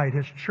bride,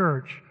 His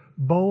church,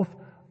 both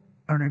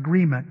are in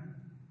agreement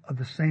of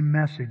the same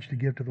message to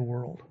give to the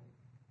world.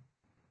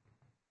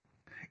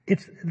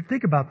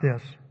 Think about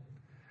this.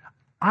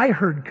 I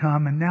heard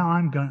come, and now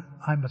I'm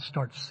going to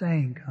start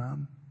saying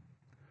come.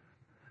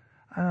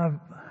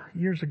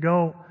 Years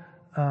ago,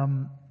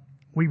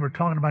 we were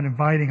talking about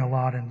inviting a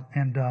lot,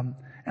 and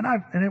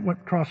it went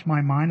across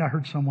my mind. I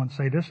heard someone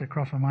say this. It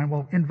crossed my mind.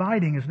 Well,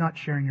 inviting is not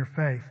sharing your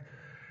faith,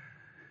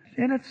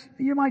 and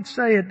you might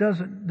say it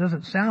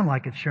doesn't sound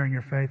like it's sharing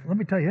your faith. Let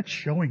me tell you, it's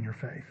showing your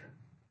faith,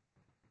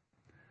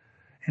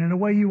 and in a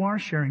way, you are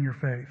sharing your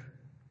faith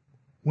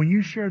when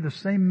you share the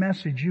same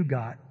message you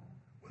got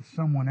with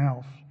someone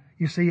else.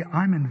 You see,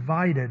 I'm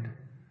invited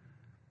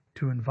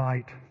to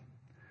invite.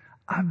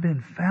 I've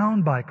been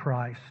found by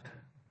Christ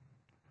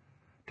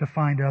to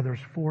find others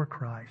for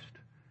Christ.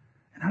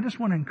 And I just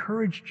want to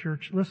encourage,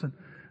 church, listen,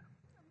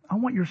 I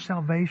want your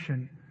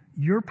salvation,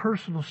 your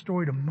personal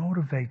story to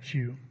motivate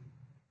you,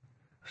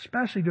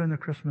 especially during the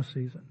Christmas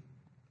season.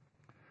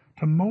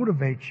 to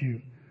motivate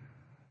you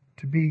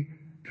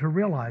to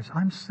realize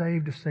I'm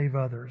saved to save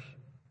others,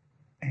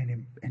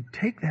 and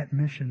take that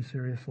mission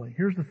seriously.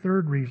 Here's the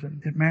third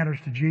reason it matters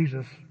to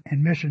Jesus,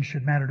 and mission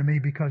should matter to me,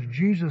 because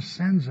Jesus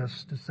sends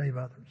us to save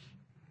others.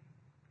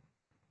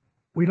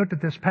 We looked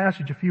at this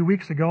passage a few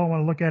weeks ago. I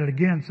want to look at it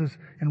again. It says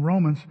in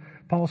Romans,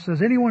 Paul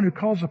says, anyone who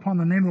calls upon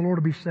the name of the Lord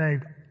will be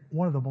saved.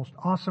 One of the most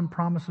awesome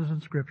promises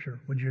in Scripture.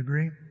 Would you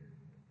agree?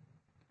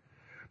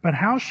 But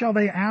how shall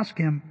they ask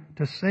Him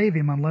to save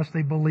him unless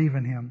they believe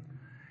in Him?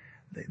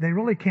 They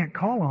really can't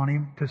call on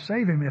Him to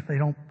save him if they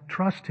don't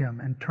trust Him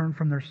and turn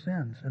from their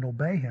sins and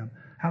obey Him.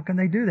 How can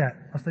they do that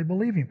unless they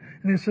believe Him?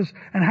 And it says,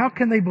 and how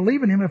can they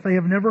believe in Him if they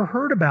have never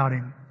heard about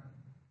Him?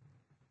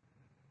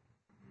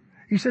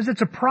 He says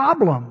it's a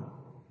problem.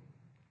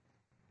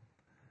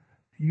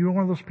 You're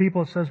one of those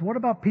people that says, what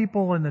about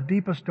people in the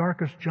deepest,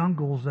 darkest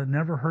jungles that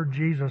never heard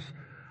Jesus?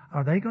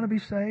 Are they going to be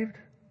saved?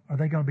 Are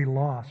they going to be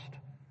lost?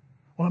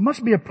 Well, it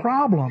must be a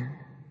problem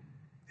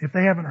if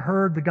they haven't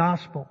heard the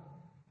gospel.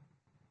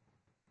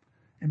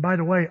 And by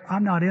the way,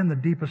 I'm not in the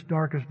deepest,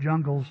 darkest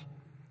jungles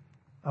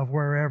of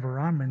wherever.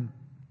 I'm in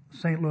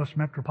St. Louis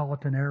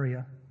metropolitan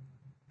area.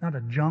 Not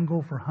a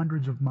jungle for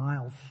hundreds of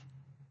miles.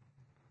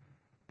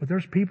 But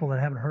there's people that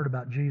haven't heard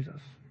about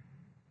Jesus.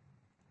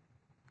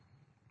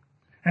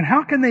 And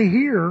how can they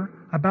hear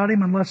about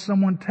Him unless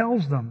someone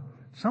tells them?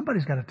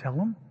 Somebody's got to tell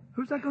them.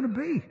 Who's that going to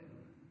be?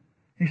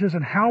 He says,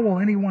 and how will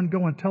anyone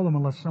go and tell them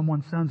unless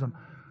someone sends them?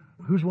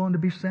 Who's willing to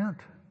be sent?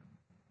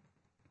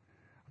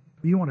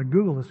 You want to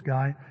Google this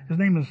guy. His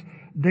name is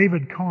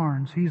David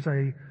Carnes. He's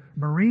a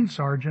Marine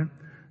sergeant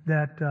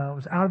that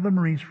was out of the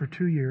Marines for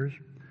 2 years.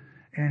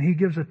 And he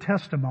gives a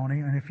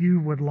testimony. And if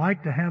you would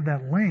like to have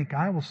that link,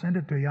 I will send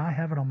it to you. I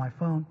have it on my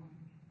phone.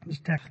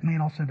 Just text me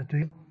and I'll send it to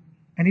you.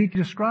 And he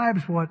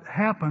describes what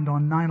happened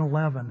on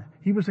 9/11.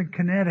 He was in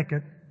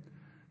Connecticut,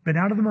 been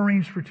out of the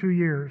Marines for 2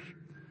 years.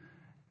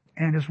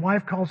 And his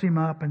wife calls him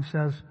up and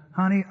says,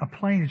 honey, a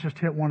plane has just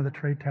hit one of the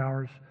trade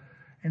towers.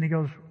 And he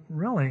goes,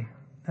 really?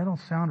 That don't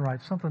sound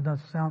right. Something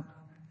doesn't sound...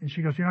 And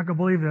she goes, you're not going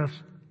to believe this.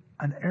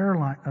 An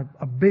airline,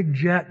 a big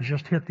jet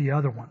just hit the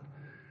other one.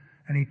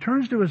 And he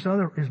turns to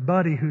his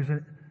buddy who's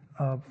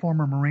a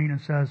former Marine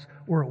and says,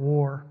 we're at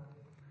war.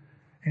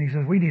 And he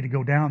says, we need to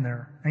go down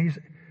there. And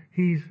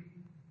he's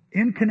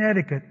in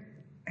Connecticut,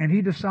 and he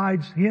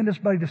and his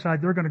buddy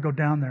decide they're going to go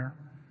down there.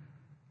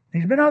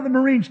 He's been out of the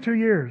Marines 2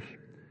 years.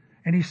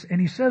 And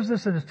he says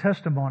this in his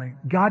testimony,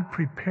 God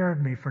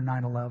prepared me for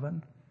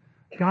 9/11.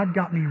 God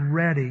got me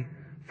ready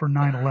for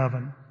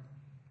 9/11.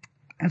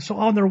 And so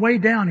on their way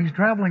down, he's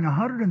traveling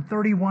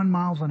 131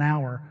 miles an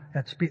hour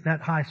at that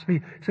high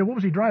speed. He said, what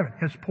was he driving?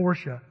 His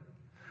Porsche.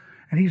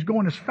 And he's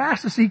going as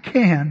fast as he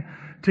can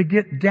to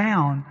get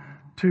down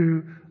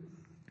to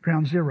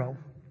ground zero.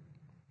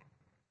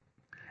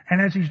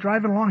 And as he's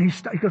driving along,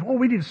 he goes, oh,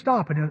 we need to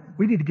stop. And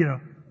we need to get a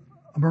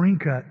Marine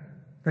cut.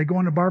 They go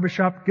in the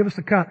barbershop, give us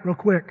the cut real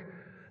quick.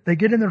 They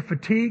get in their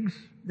fatigues.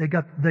 They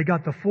got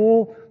their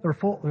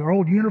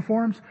old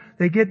uniforms.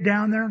 They get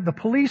down there. The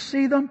police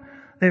see them.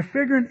 They're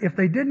figuring if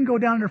they didn't go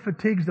down in their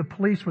fatigues, the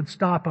police would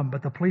stop them.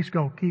 But the police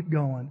go, keep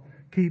going,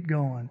 keep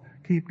going,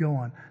 keep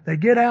going. They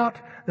get out.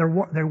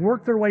 They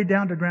work their way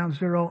down to ground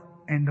zero,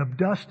 and the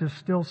dust is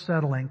still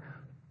settling.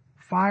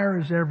 Fire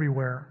is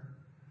everywhere.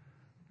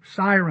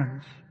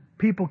 Sirens.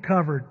 People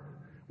covered.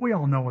 We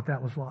all know what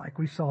that was like.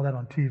 We saw that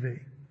on TV.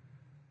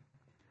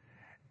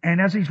 And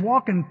as he's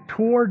walking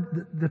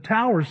toward the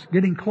towers,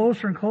 getting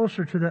closer and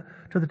closer to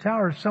the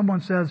towers,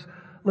 someone says,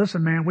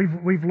 listen, man,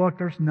 we've looked,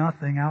 there's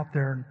nothing out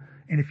there.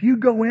 And if you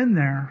go in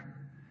there,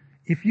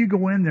 you're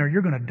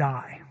going to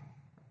die.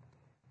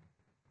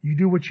 You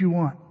do what you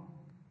want.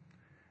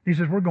 He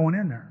says, we're going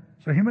in there.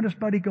 So him and his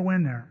buddy go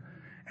in there,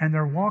 and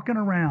they're walking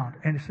around,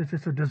 and it says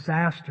it's a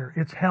disaster.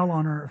 It's hell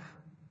on earth.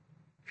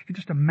 If you could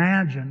just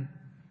imagine.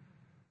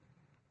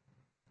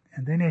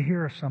 And then they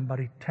hear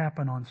somebody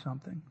tapping on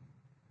something.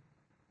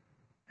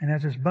 And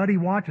as his buddy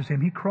watches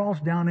him, he crawls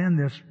down in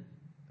this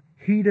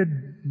heated,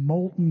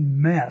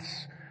 molten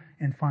mess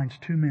and finds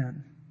 2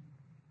 men.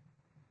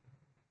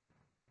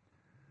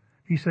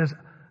 He says,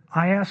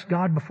 I asked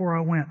God before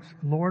I went,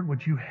 Lord,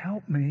 would you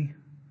help me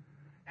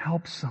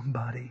help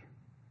somebody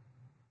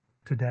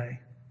today?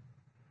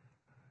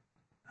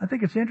 I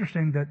think it's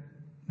interesting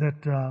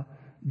that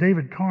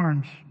David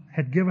Carnes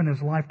had given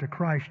his life to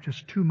Christ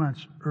just 2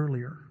 months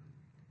earlier.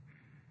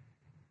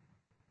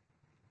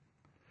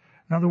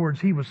 In other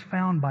words, he was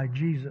found by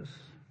Jesus.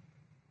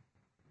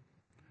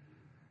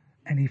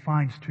 And he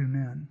finds 2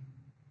 men.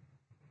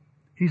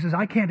 He says,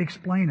 I can't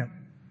explain it.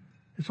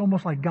 It's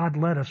almost like God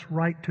led us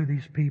right to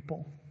these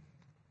people.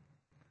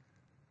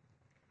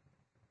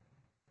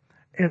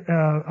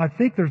 I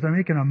think they're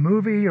making a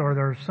movie, or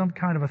there's some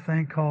kind of a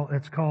thing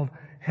called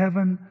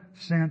Heaven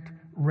Sent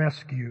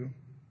Rescue.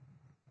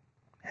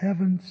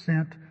 Heaven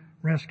Sent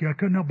Rescue. I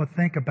couldn't help but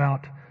think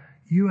about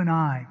you and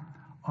I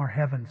are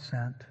heaven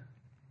sent.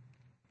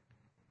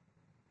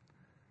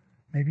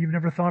 Maybe you've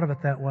never thought of it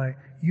that way.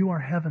 You are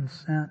heaven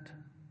sent.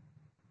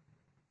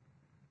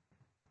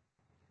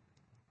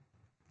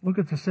 Look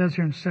at what it says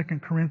here in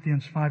 2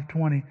 Corinthians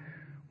 5:20.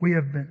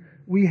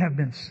 We have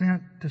been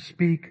sent to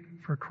speak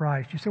for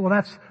Christ. You say,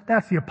 well,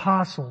 that's the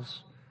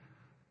apostles.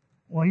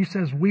 Well, he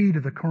says we to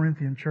the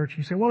Corinthian church.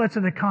 You say, well, it's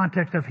in the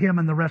context of him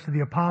and the rest of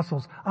the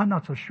apostles. I'm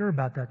not so sure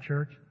about that,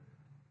 church.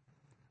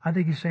 I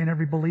think he's saying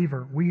every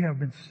believer, we have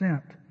been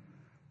sent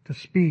to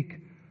speak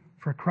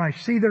for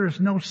Christ. See, there is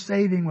no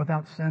saving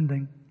without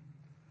sending,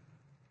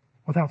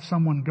 without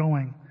someone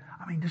going.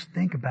 I mean, just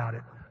think about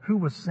it. Who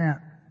was sent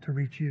to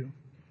reach you?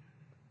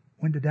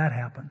 When did that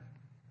happen?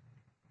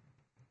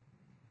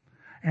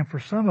 And for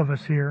some of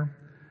us here,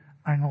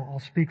 I know I'll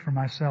speak for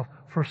myself.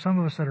 For some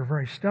of us that are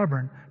very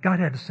stubborn, God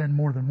had to send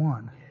more than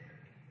one.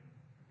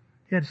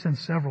 He had to send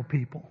several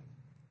people.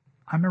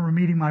 I remember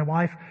meeting my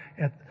wife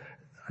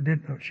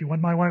she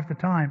wasn't my wife at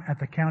the time, at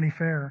the county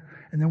fair.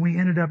 And then I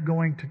ended up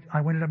going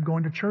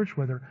to church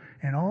with her.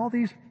 And all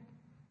these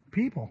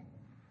people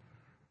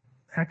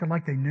acted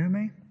like they knew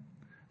me.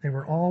 They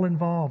were all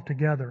involved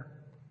together.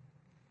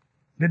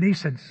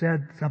 Denise had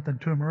said something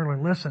to him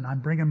earlier. Listen, I'm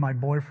bringing my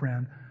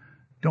boyfriend.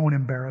 Don't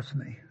embarrass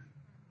me.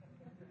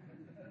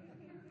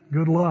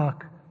 Good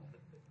luck.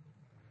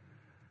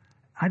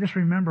 I just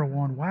remember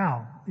one,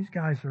 wow, these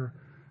guys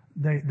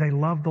they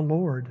love the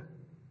Lord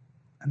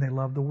and they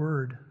love the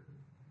Word.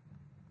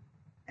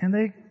 And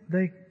they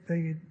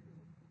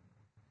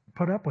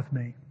put up with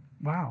me.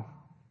 Wow.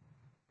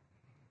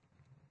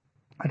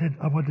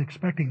 I wasn't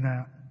expecting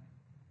that.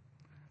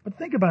 But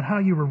think about how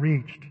you were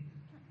reached.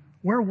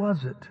 Where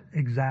was it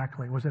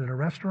exactly? Was it at a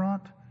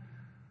restaurant?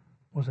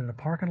 Was it in a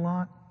parking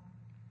lot?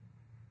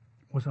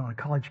 Was it on a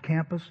college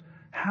campus?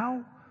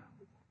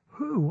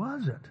 Who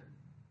was it?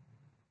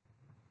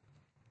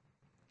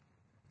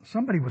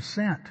 Somebody was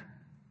sent.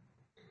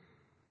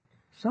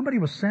 Somebody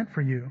was sent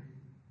for you.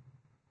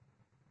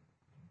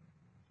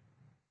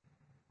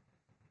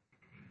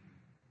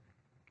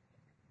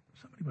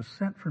 Somebody was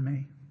sent for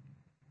me.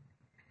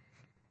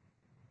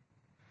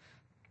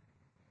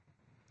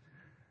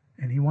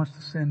 And He wants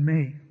to send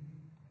me.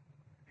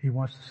 He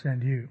wants to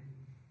send you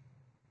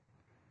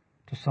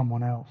to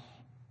someone else.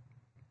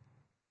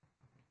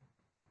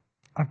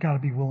 I've got to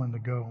be willing to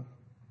go.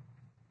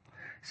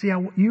 See,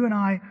 you and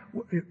I,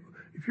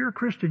 if you're a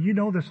Christian, you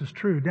know this is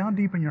true. Down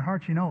deep in your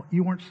heart, you know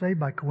you weren't saved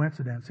by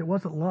coincidence. It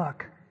wasn't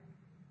luck.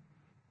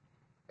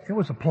 It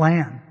was a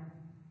plan.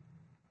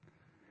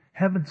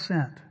 Heaven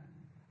sent.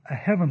 A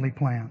heavenly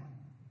plan.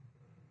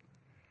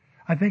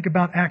 I think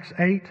about Acts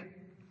 8,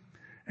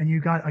 and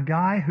you got a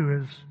guy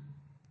who is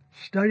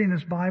studying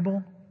his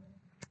Bible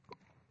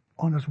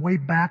on his way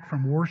back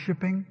from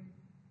worshiping.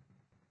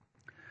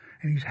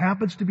 And he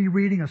happens to be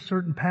reading a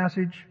certain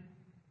passage.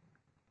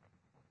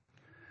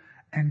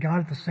 And God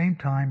at the same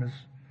time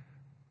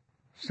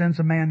sends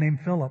a man named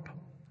Philip,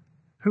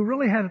 who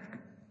really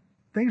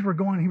things were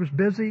going, he was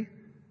busy.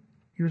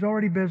 He was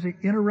already busy,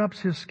 interrupts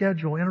his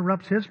schedule,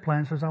 interrupts his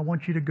plan, says, I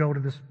want you to go to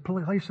this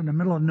place in the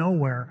middle of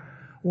nowhere.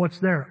 What's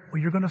there?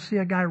 Well, you're going to see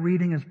a guy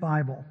reading his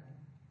Bible.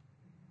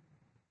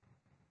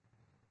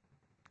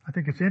 I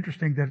think it's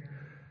interesting that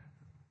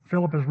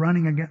Philip is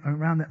running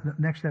around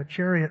next to that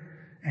chariot,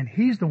 and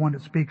he's the one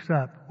that speaks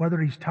up. Whether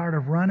he's tired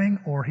of running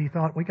or he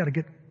thought, we got to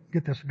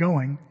get this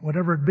going,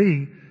 whatever it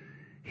be,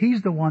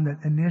 he's the one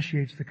that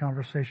initiates the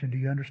conversation. Do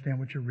you understand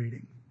what you're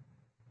reading?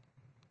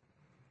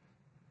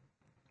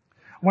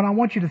 What I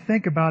want you to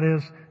think about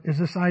is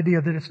this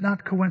idea that it's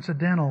not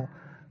coincidental.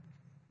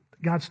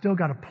 God's still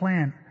got a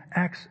plan.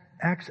 Acts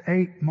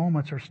 8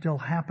 moments are still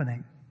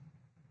happening.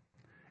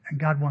 And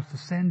God wants to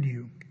send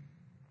you.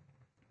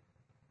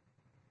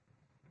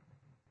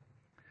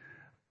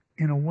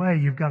 In a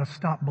way, you've got to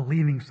stop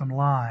believing some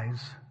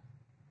lies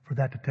for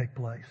that to take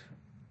place.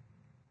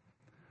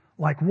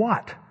 Like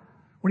what?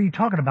 What are you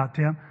talking about,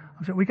 Tim?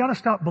 I said, we got to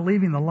stop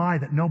believing the lie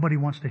that nobody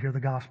wants to hear the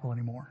gospel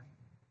anymore.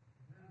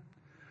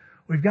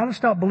 We've got to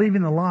stop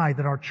believing the lie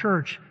that our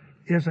church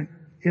isn't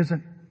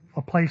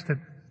a place that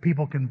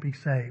people can be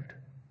saved.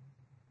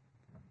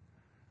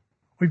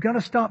 We've got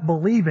to stop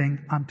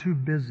believing I'm too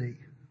busy.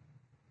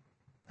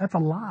 That's a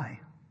lie.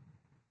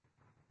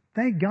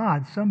 Thank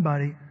God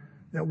somebody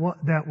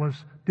that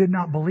did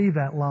not believe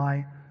that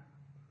lie,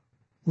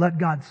 let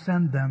God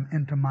send them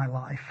into my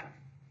life.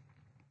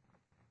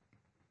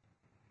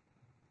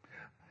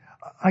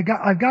 I've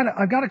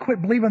got to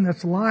quit believing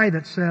this lie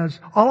that says,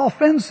 I'll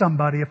offend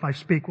somebody if I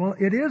speak. Well,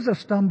 it is a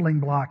stumbling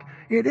block.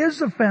 It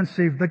is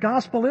offensive. The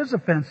gospel is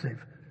offensive.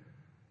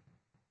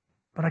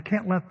 But I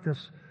can't let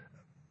this,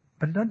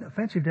 but it doesn't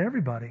offensive to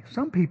everybody.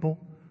 Some people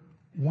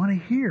want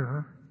to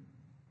hear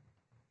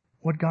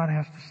what God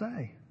has to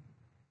say.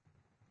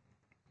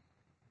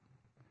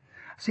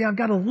 See, I've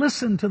got to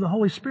listen to the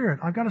Holy Spirit.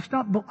 I've got to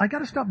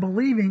stop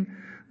believing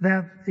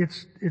that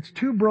it's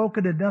too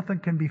broken and nothing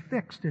can be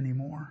fixed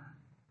anymore.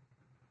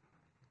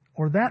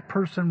 Or that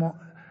person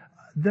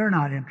they're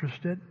not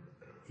interested.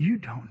 You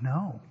don't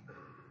know.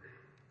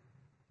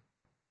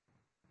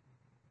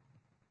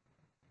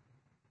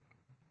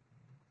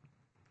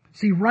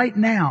 See, right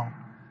now,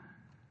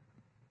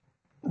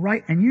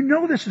 and you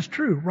know this is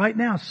true, right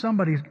now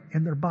somebody's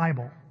in their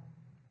Bible.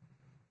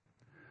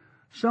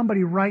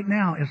 Somebody right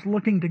now is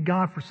looking to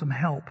God for some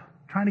help,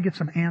 trying to get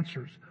some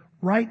answers.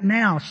 Right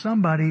now,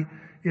 somebody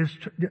is,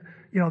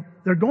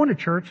 they're going to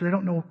church. They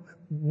don't know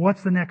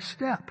what's the next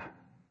step.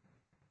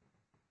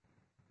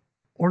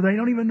 Or they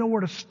don't even know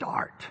where to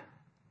start.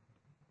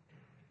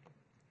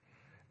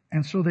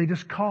 And so they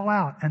just call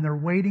out and they're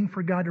waiting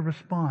for God to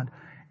respond.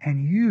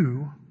 And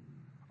you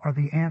are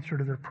the answer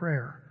to their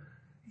prayer.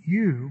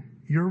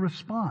 Your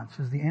response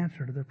is the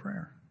answer to their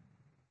prayer.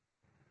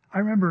 I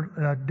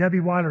remember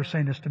Debbie Weiler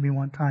saying this to me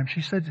one time.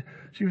 She said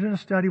she was in a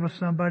study with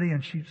somebody,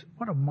 and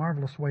what a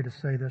marvelous way to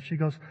say this. She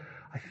goes,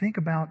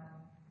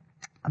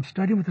 I'm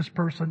studying with this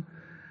person,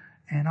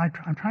 and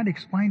I'm trying to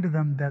explain to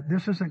them that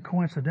this isn't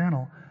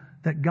coincidental,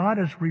 that God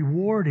is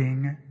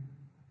rewarding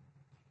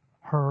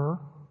her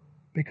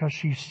because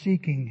she's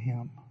seeking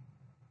Him.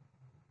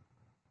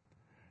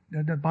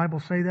 Did the Bible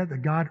say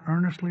that God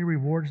earnestly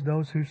rewards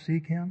those who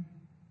seek Him?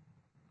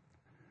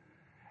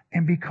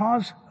 And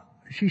because,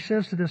 she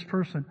says to this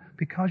person,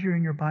 because you're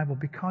in your Bible,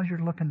 because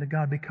you're looking to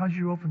God, because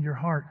you opened your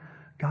heart,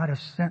 God has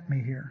sent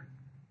me here.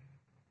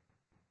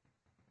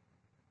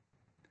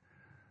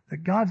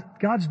 That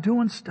God's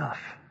doing stuff.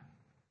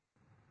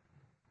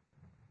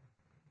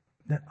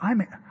 That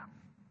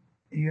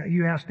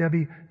you asked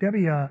Debbie,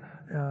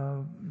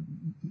 a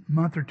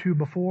month or two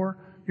before,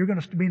 you're going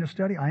to be in a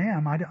study? I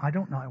am. I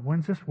don't know.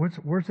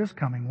 Where's this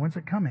coming? When's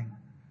it coming?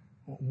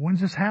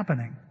 When's this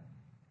happening?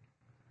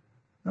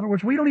 In other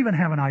words, we don't even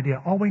have an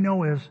idea. All we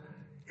know is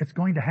it's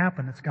going to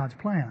happen. It's God's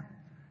plan.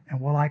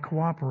 And will I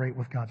cooperate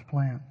with God's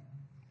plan?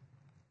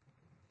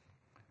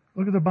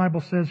 Look what the Bible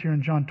says here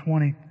in John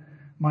 20.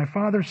 My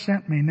Father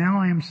sent me.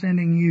 Now I am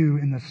sending you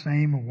in the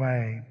same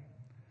way.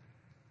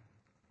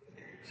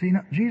 See,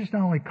 Jesus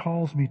not only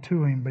calls me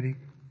to Him, but He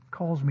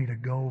calls me to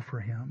go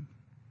for Him.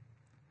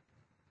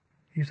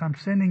 He says, I'm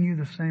sending you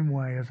the same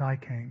way as I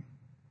came.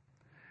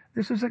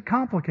 This isn't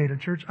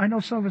complicated, church. I know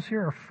some of us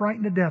here are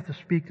frightened to death to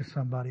speak to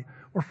somebody.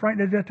 We're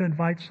frightened to death to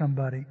invite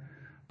somebody.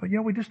 But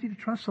we just need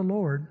to trust the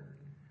Lord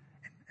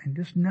and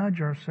just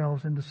nudge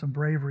ourselves into some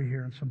bravery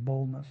here and some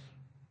boldness.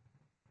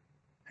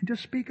 And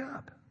just speak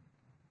up.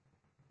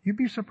 You'd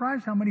be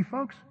surprised how many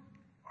folks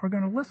are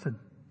going to listen.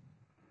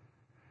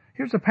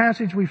 Here's a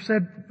passage we've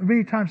said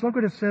many times. Look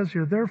what it says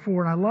here.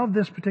 Therefore, and I love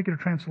this particular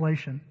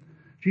translation.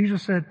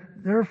 Jesus said,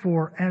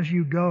 therefore, as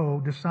you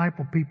go,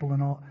 disciple people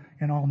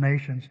in all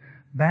nations,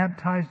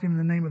 baptize them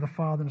in the name of the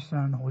Father, and the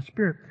Son, and the Holy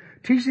Spirit,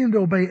 teaching them to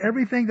obey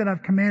everything that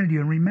I've commanded you.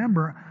 And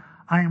remember,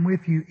 I am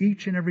with you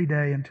each and every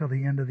day until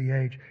the end of the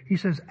age. He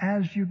says,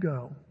 as you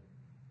go.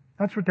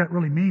 That's what that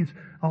really means.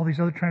 All these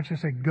other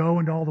translations say, go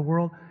into all the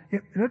world.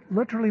 It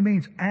literally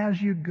means,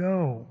 as you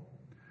go.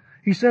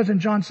 He says in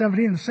John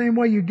 17, in the same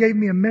way you gave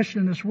me a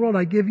mission in this world,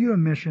 I give you a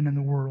mission in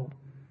the world.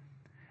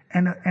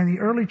 And the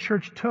early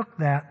church took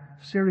that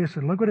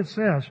seriously. Look what it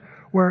says.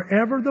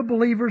 Wherever the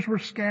believers were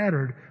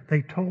scattered,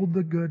 they told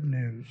the good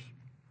news.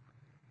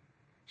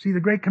 See, the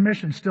Great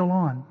Commission's still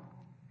on.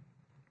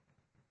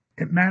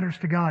 It matters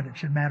to God. It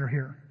should matter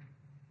here.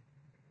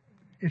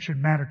 It should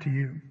matter to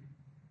you.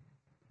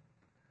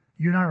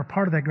 You and I are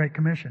part of that Great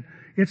Commission.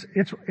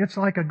 It's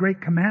like a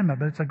great commandment,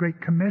 but it's a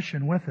great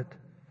commission with it.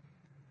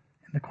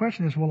 And the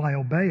question is, will I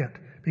obey it?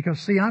 Because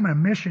see, I'm a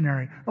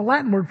missionary. The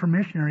Latin word for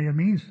missionary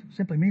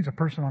simply means a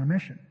person on a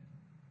mission.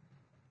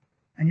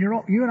 And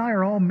you and I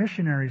are all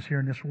missionaries here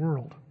in this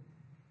world.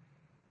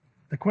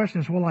 The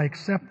question is, will I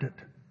accept it?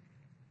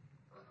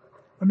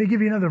 Let me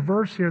give you another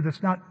verse here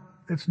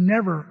I've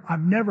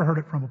never heard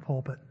it from a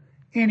pulpit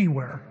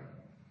anywhere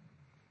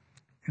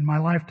in my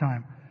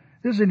lifetime.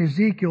 This is in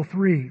Ezekiel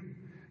 3.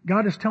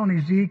 God is telling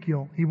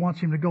Ezekiel He wants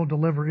him to go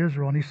deliver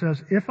Israel. And He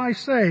says, if I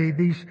say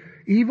these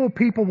evil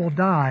people will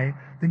die,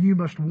 then you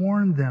must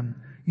warn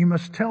them. You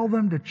must tell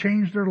them to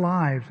change their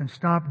lives and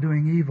stop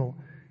doing evil.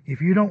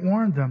 If you don't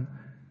warn them,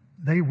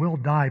 they will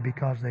die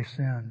because they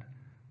sinned.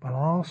 But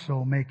I'll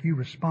also make you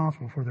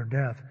responsible for their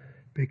death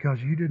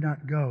because you did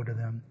not go to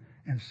them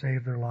and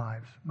save their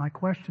lives. My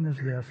question is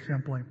this,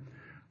 simply.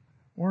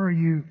 Where are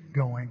you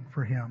going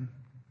for Him?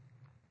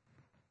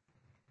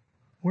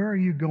 Where are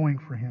you going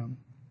for Him?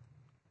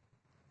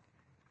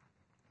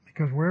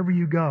 Because wherever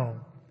you go,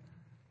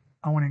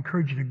 I want to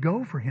encourage you to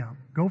go for Him.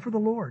 Go for the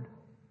Lord.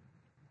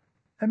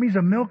 That means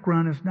a milk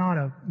run is not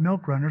a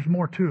milk run. There's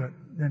more to it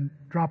than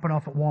dropping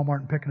off at Walmart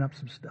and picking up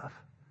some stuff.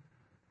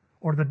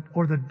 Or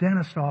the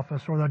dentist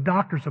office or the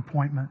doctor's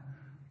appointment.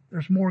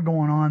 There's more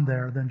going on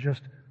there than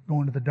just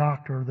going to the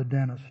doctor or the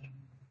dentist.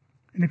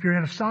 And if you're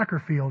in a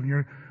soccer field and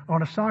you're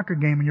on a soccer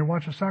game and you're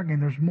watching a soccer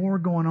game, there's more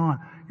going on.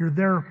 You're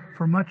there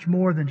for much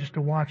more than just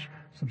to watch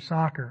some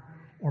soccer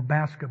or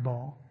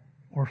basketball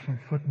or some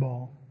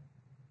football.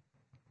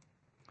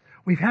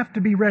 We have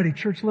to be ready.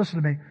 Church,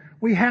 listen to me.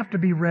 We have to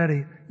be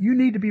ready. You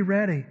need to be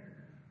ready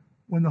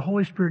when the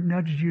Holy Spirit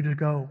nudges you to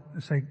go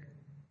and say,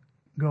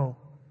 go.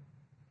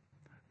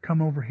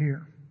 Come over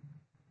here.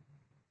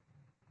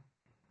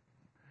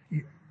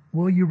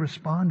 Will you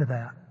respond to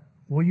that?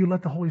 Will you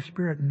let the Holy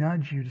Spirit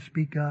nudge you to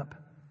speak up?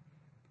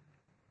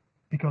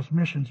 Because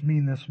missions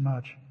mean this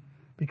much.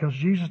 Because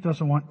Jesus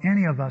doesn't want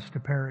any of us to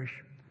perish.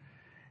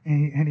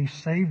 And He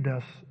saved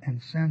us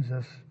and sends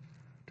us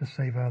to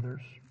save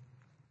others.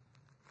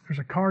 There's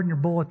a card in your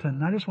bulletin,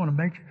 and I just want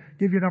to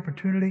give you an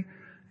opportunity.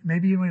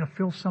 Maybe you want to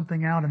fill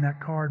something out in that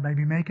card.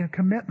 Maybe make a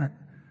commitment.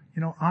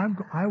 I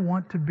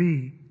want to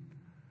be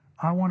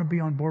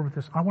on board with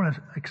this. I want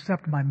to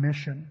accept my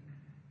mission.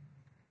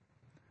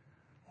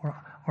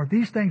 Or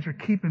these things are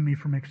keeping me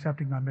from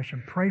accepting my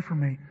mission. Pray for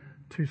me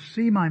to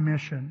see my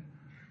mission,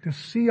 to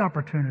see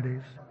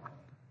opportunities,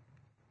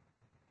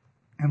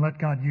 and let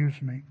God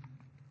use me.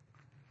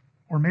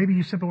 Or maybe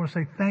you simply want to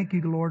say, thank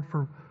you, Lord,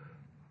 for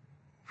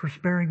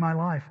sparing my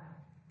life.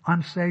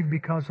 I'm saved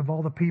because of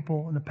all the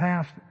people in the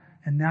past,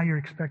 and now you're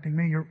expecting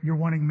me. You're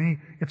wanting me.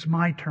 It's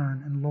my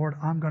turn, and Lord,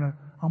 I'm gonna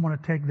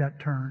take that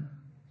turn.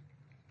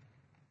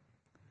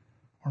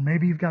 Or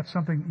maybe you've got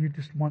something you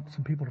just want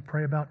some people to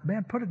pray about.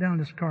 Man, put it down on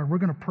this card. We're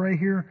going to pray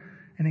here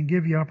and then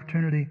give you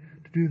opportunity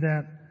to do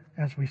that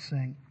as we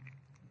sing.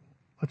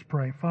 Let's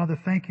pray. Father,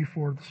 thank you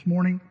for this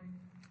morning.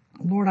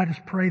 Lord, I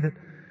just pray that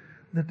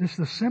this is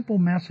the simple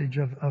message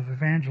of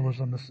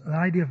evangelism, the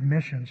idea of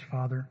missions,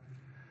 Father,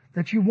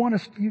 that you want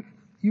us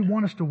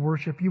to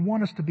worship, you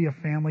want us to be a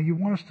family, you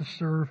want us to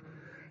serve,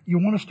 you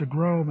want us to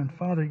grow, and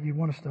Father, you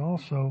want us to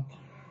also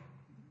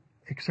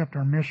accept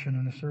our mission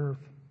on this earth.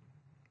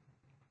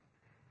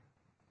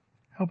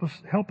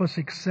 Help us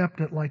accept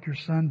it like your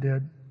Son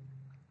did.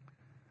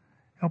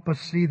 Help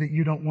us see that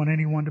you don't want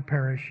anyone to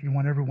perish. You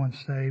want everyone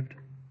saved.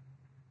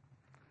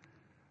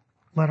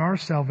 Let our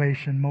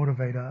salvation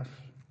motivate us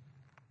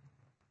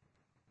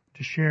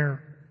to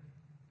share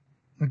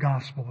the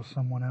gospel with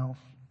someone else.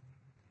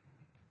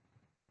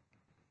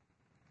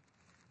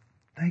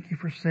 Thank you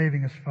for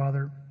saving us,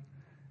 Father.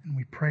 And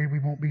we pray we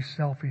won't be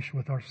selfish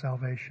with our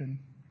salvation.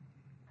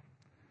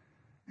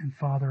 And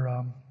Father,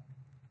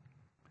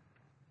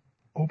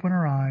 open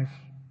our eyes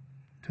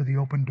to the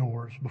open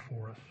doors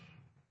before us.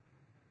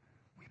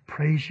 We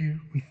praise you.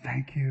 We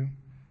thank you.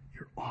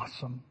 You're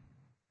awesome.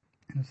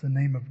 And it's the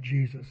name of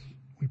Jesus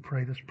we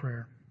pray this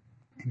prayer.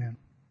 Amen.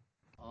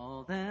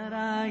 All that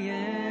I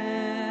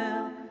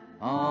am,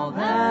 all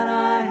that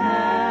I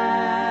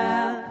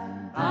have,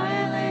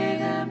 I lay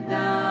them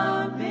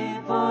down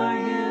before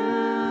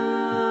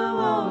you,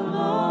 O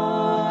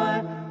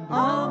Lord.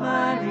 All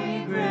my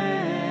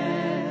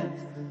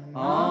regrets,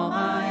 all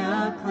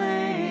my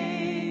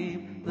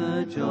acclaim,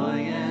 the joy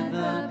and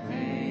the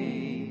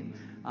pain,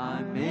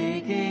 I'm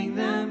making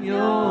them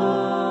yours.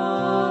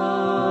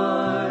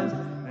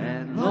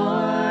 And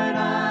Lord,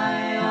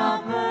 I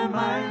offer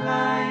my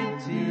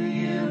life to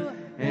you,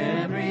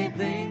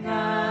 everything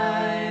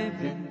I've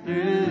been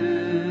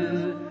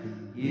through.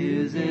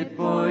 Use it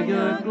for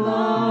your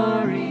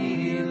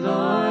glory, Lord.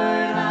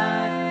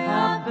 I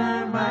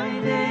offer my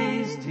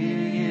days to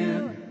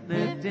you,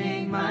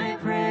 lifting my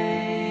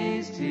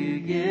praise to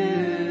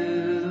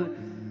you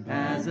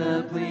as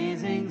a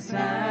pleasing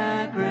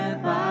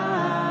sacrifice.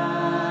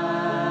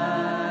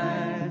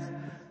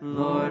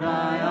 Lord,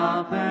 I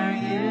offer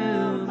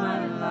you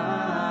my life.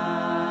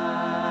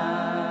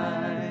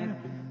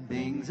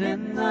 Things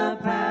in the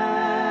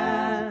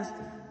past,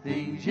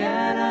 things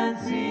yet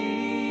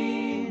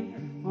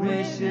unseen,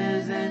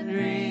 wishes and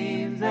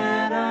dreams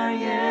that are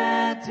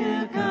yet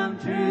to come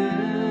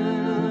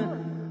true.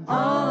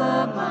 All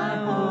of my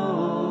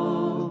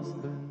hopes,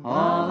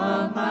 all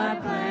of my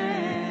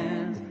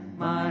plans,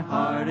 my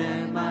heart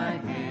and my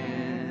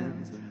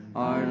hands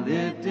are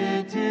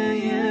lifted to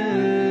you.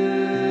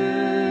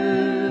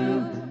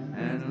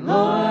 And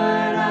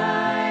Lord,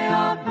 I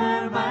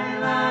offer my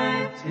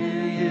life to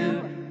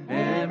you,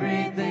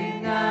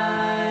 everything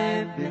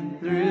I've been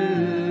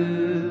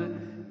through.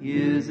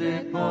 Use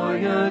it for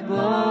your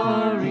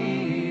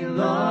glory,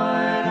 Lord.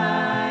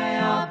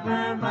 I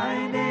offer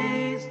my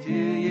days to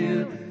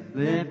you,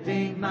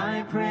 lifting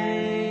my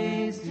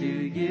praise to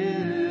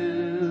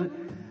you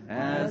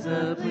as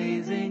a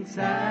pleasing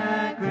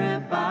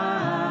sacrifice.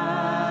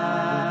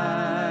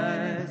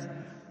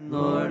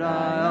 Lord,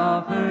 I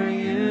offer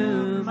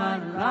you my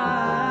life.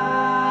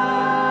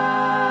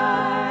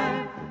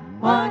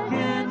 What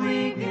can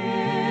we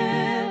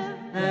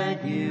give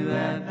that you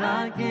have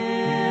not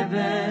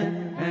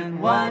given? And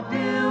what do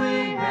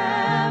we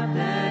have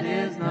that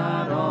is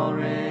not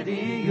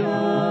already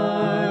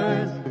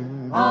yours?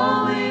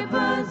 All we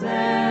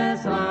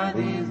possess are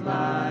these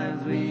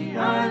lives we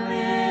are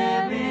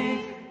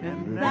living,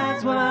 and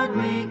that's what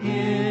we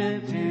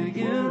give to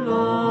you, Lord.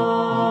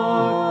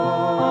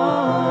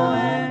 Oh,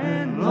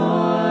 and Lord,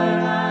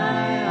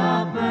 I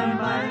offer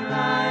my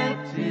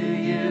life to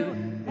you,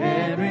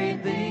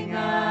 everything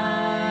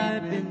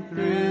I've been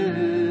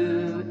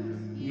through.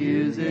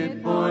 Use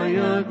it for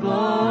your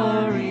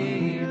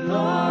glory, Lord.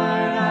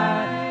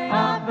 I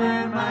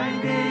offer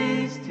my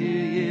days to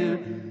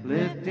you,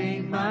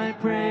 lifting my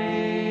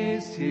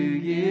praise to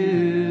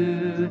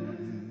you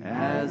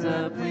as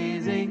a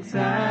pleasing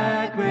sacrifice.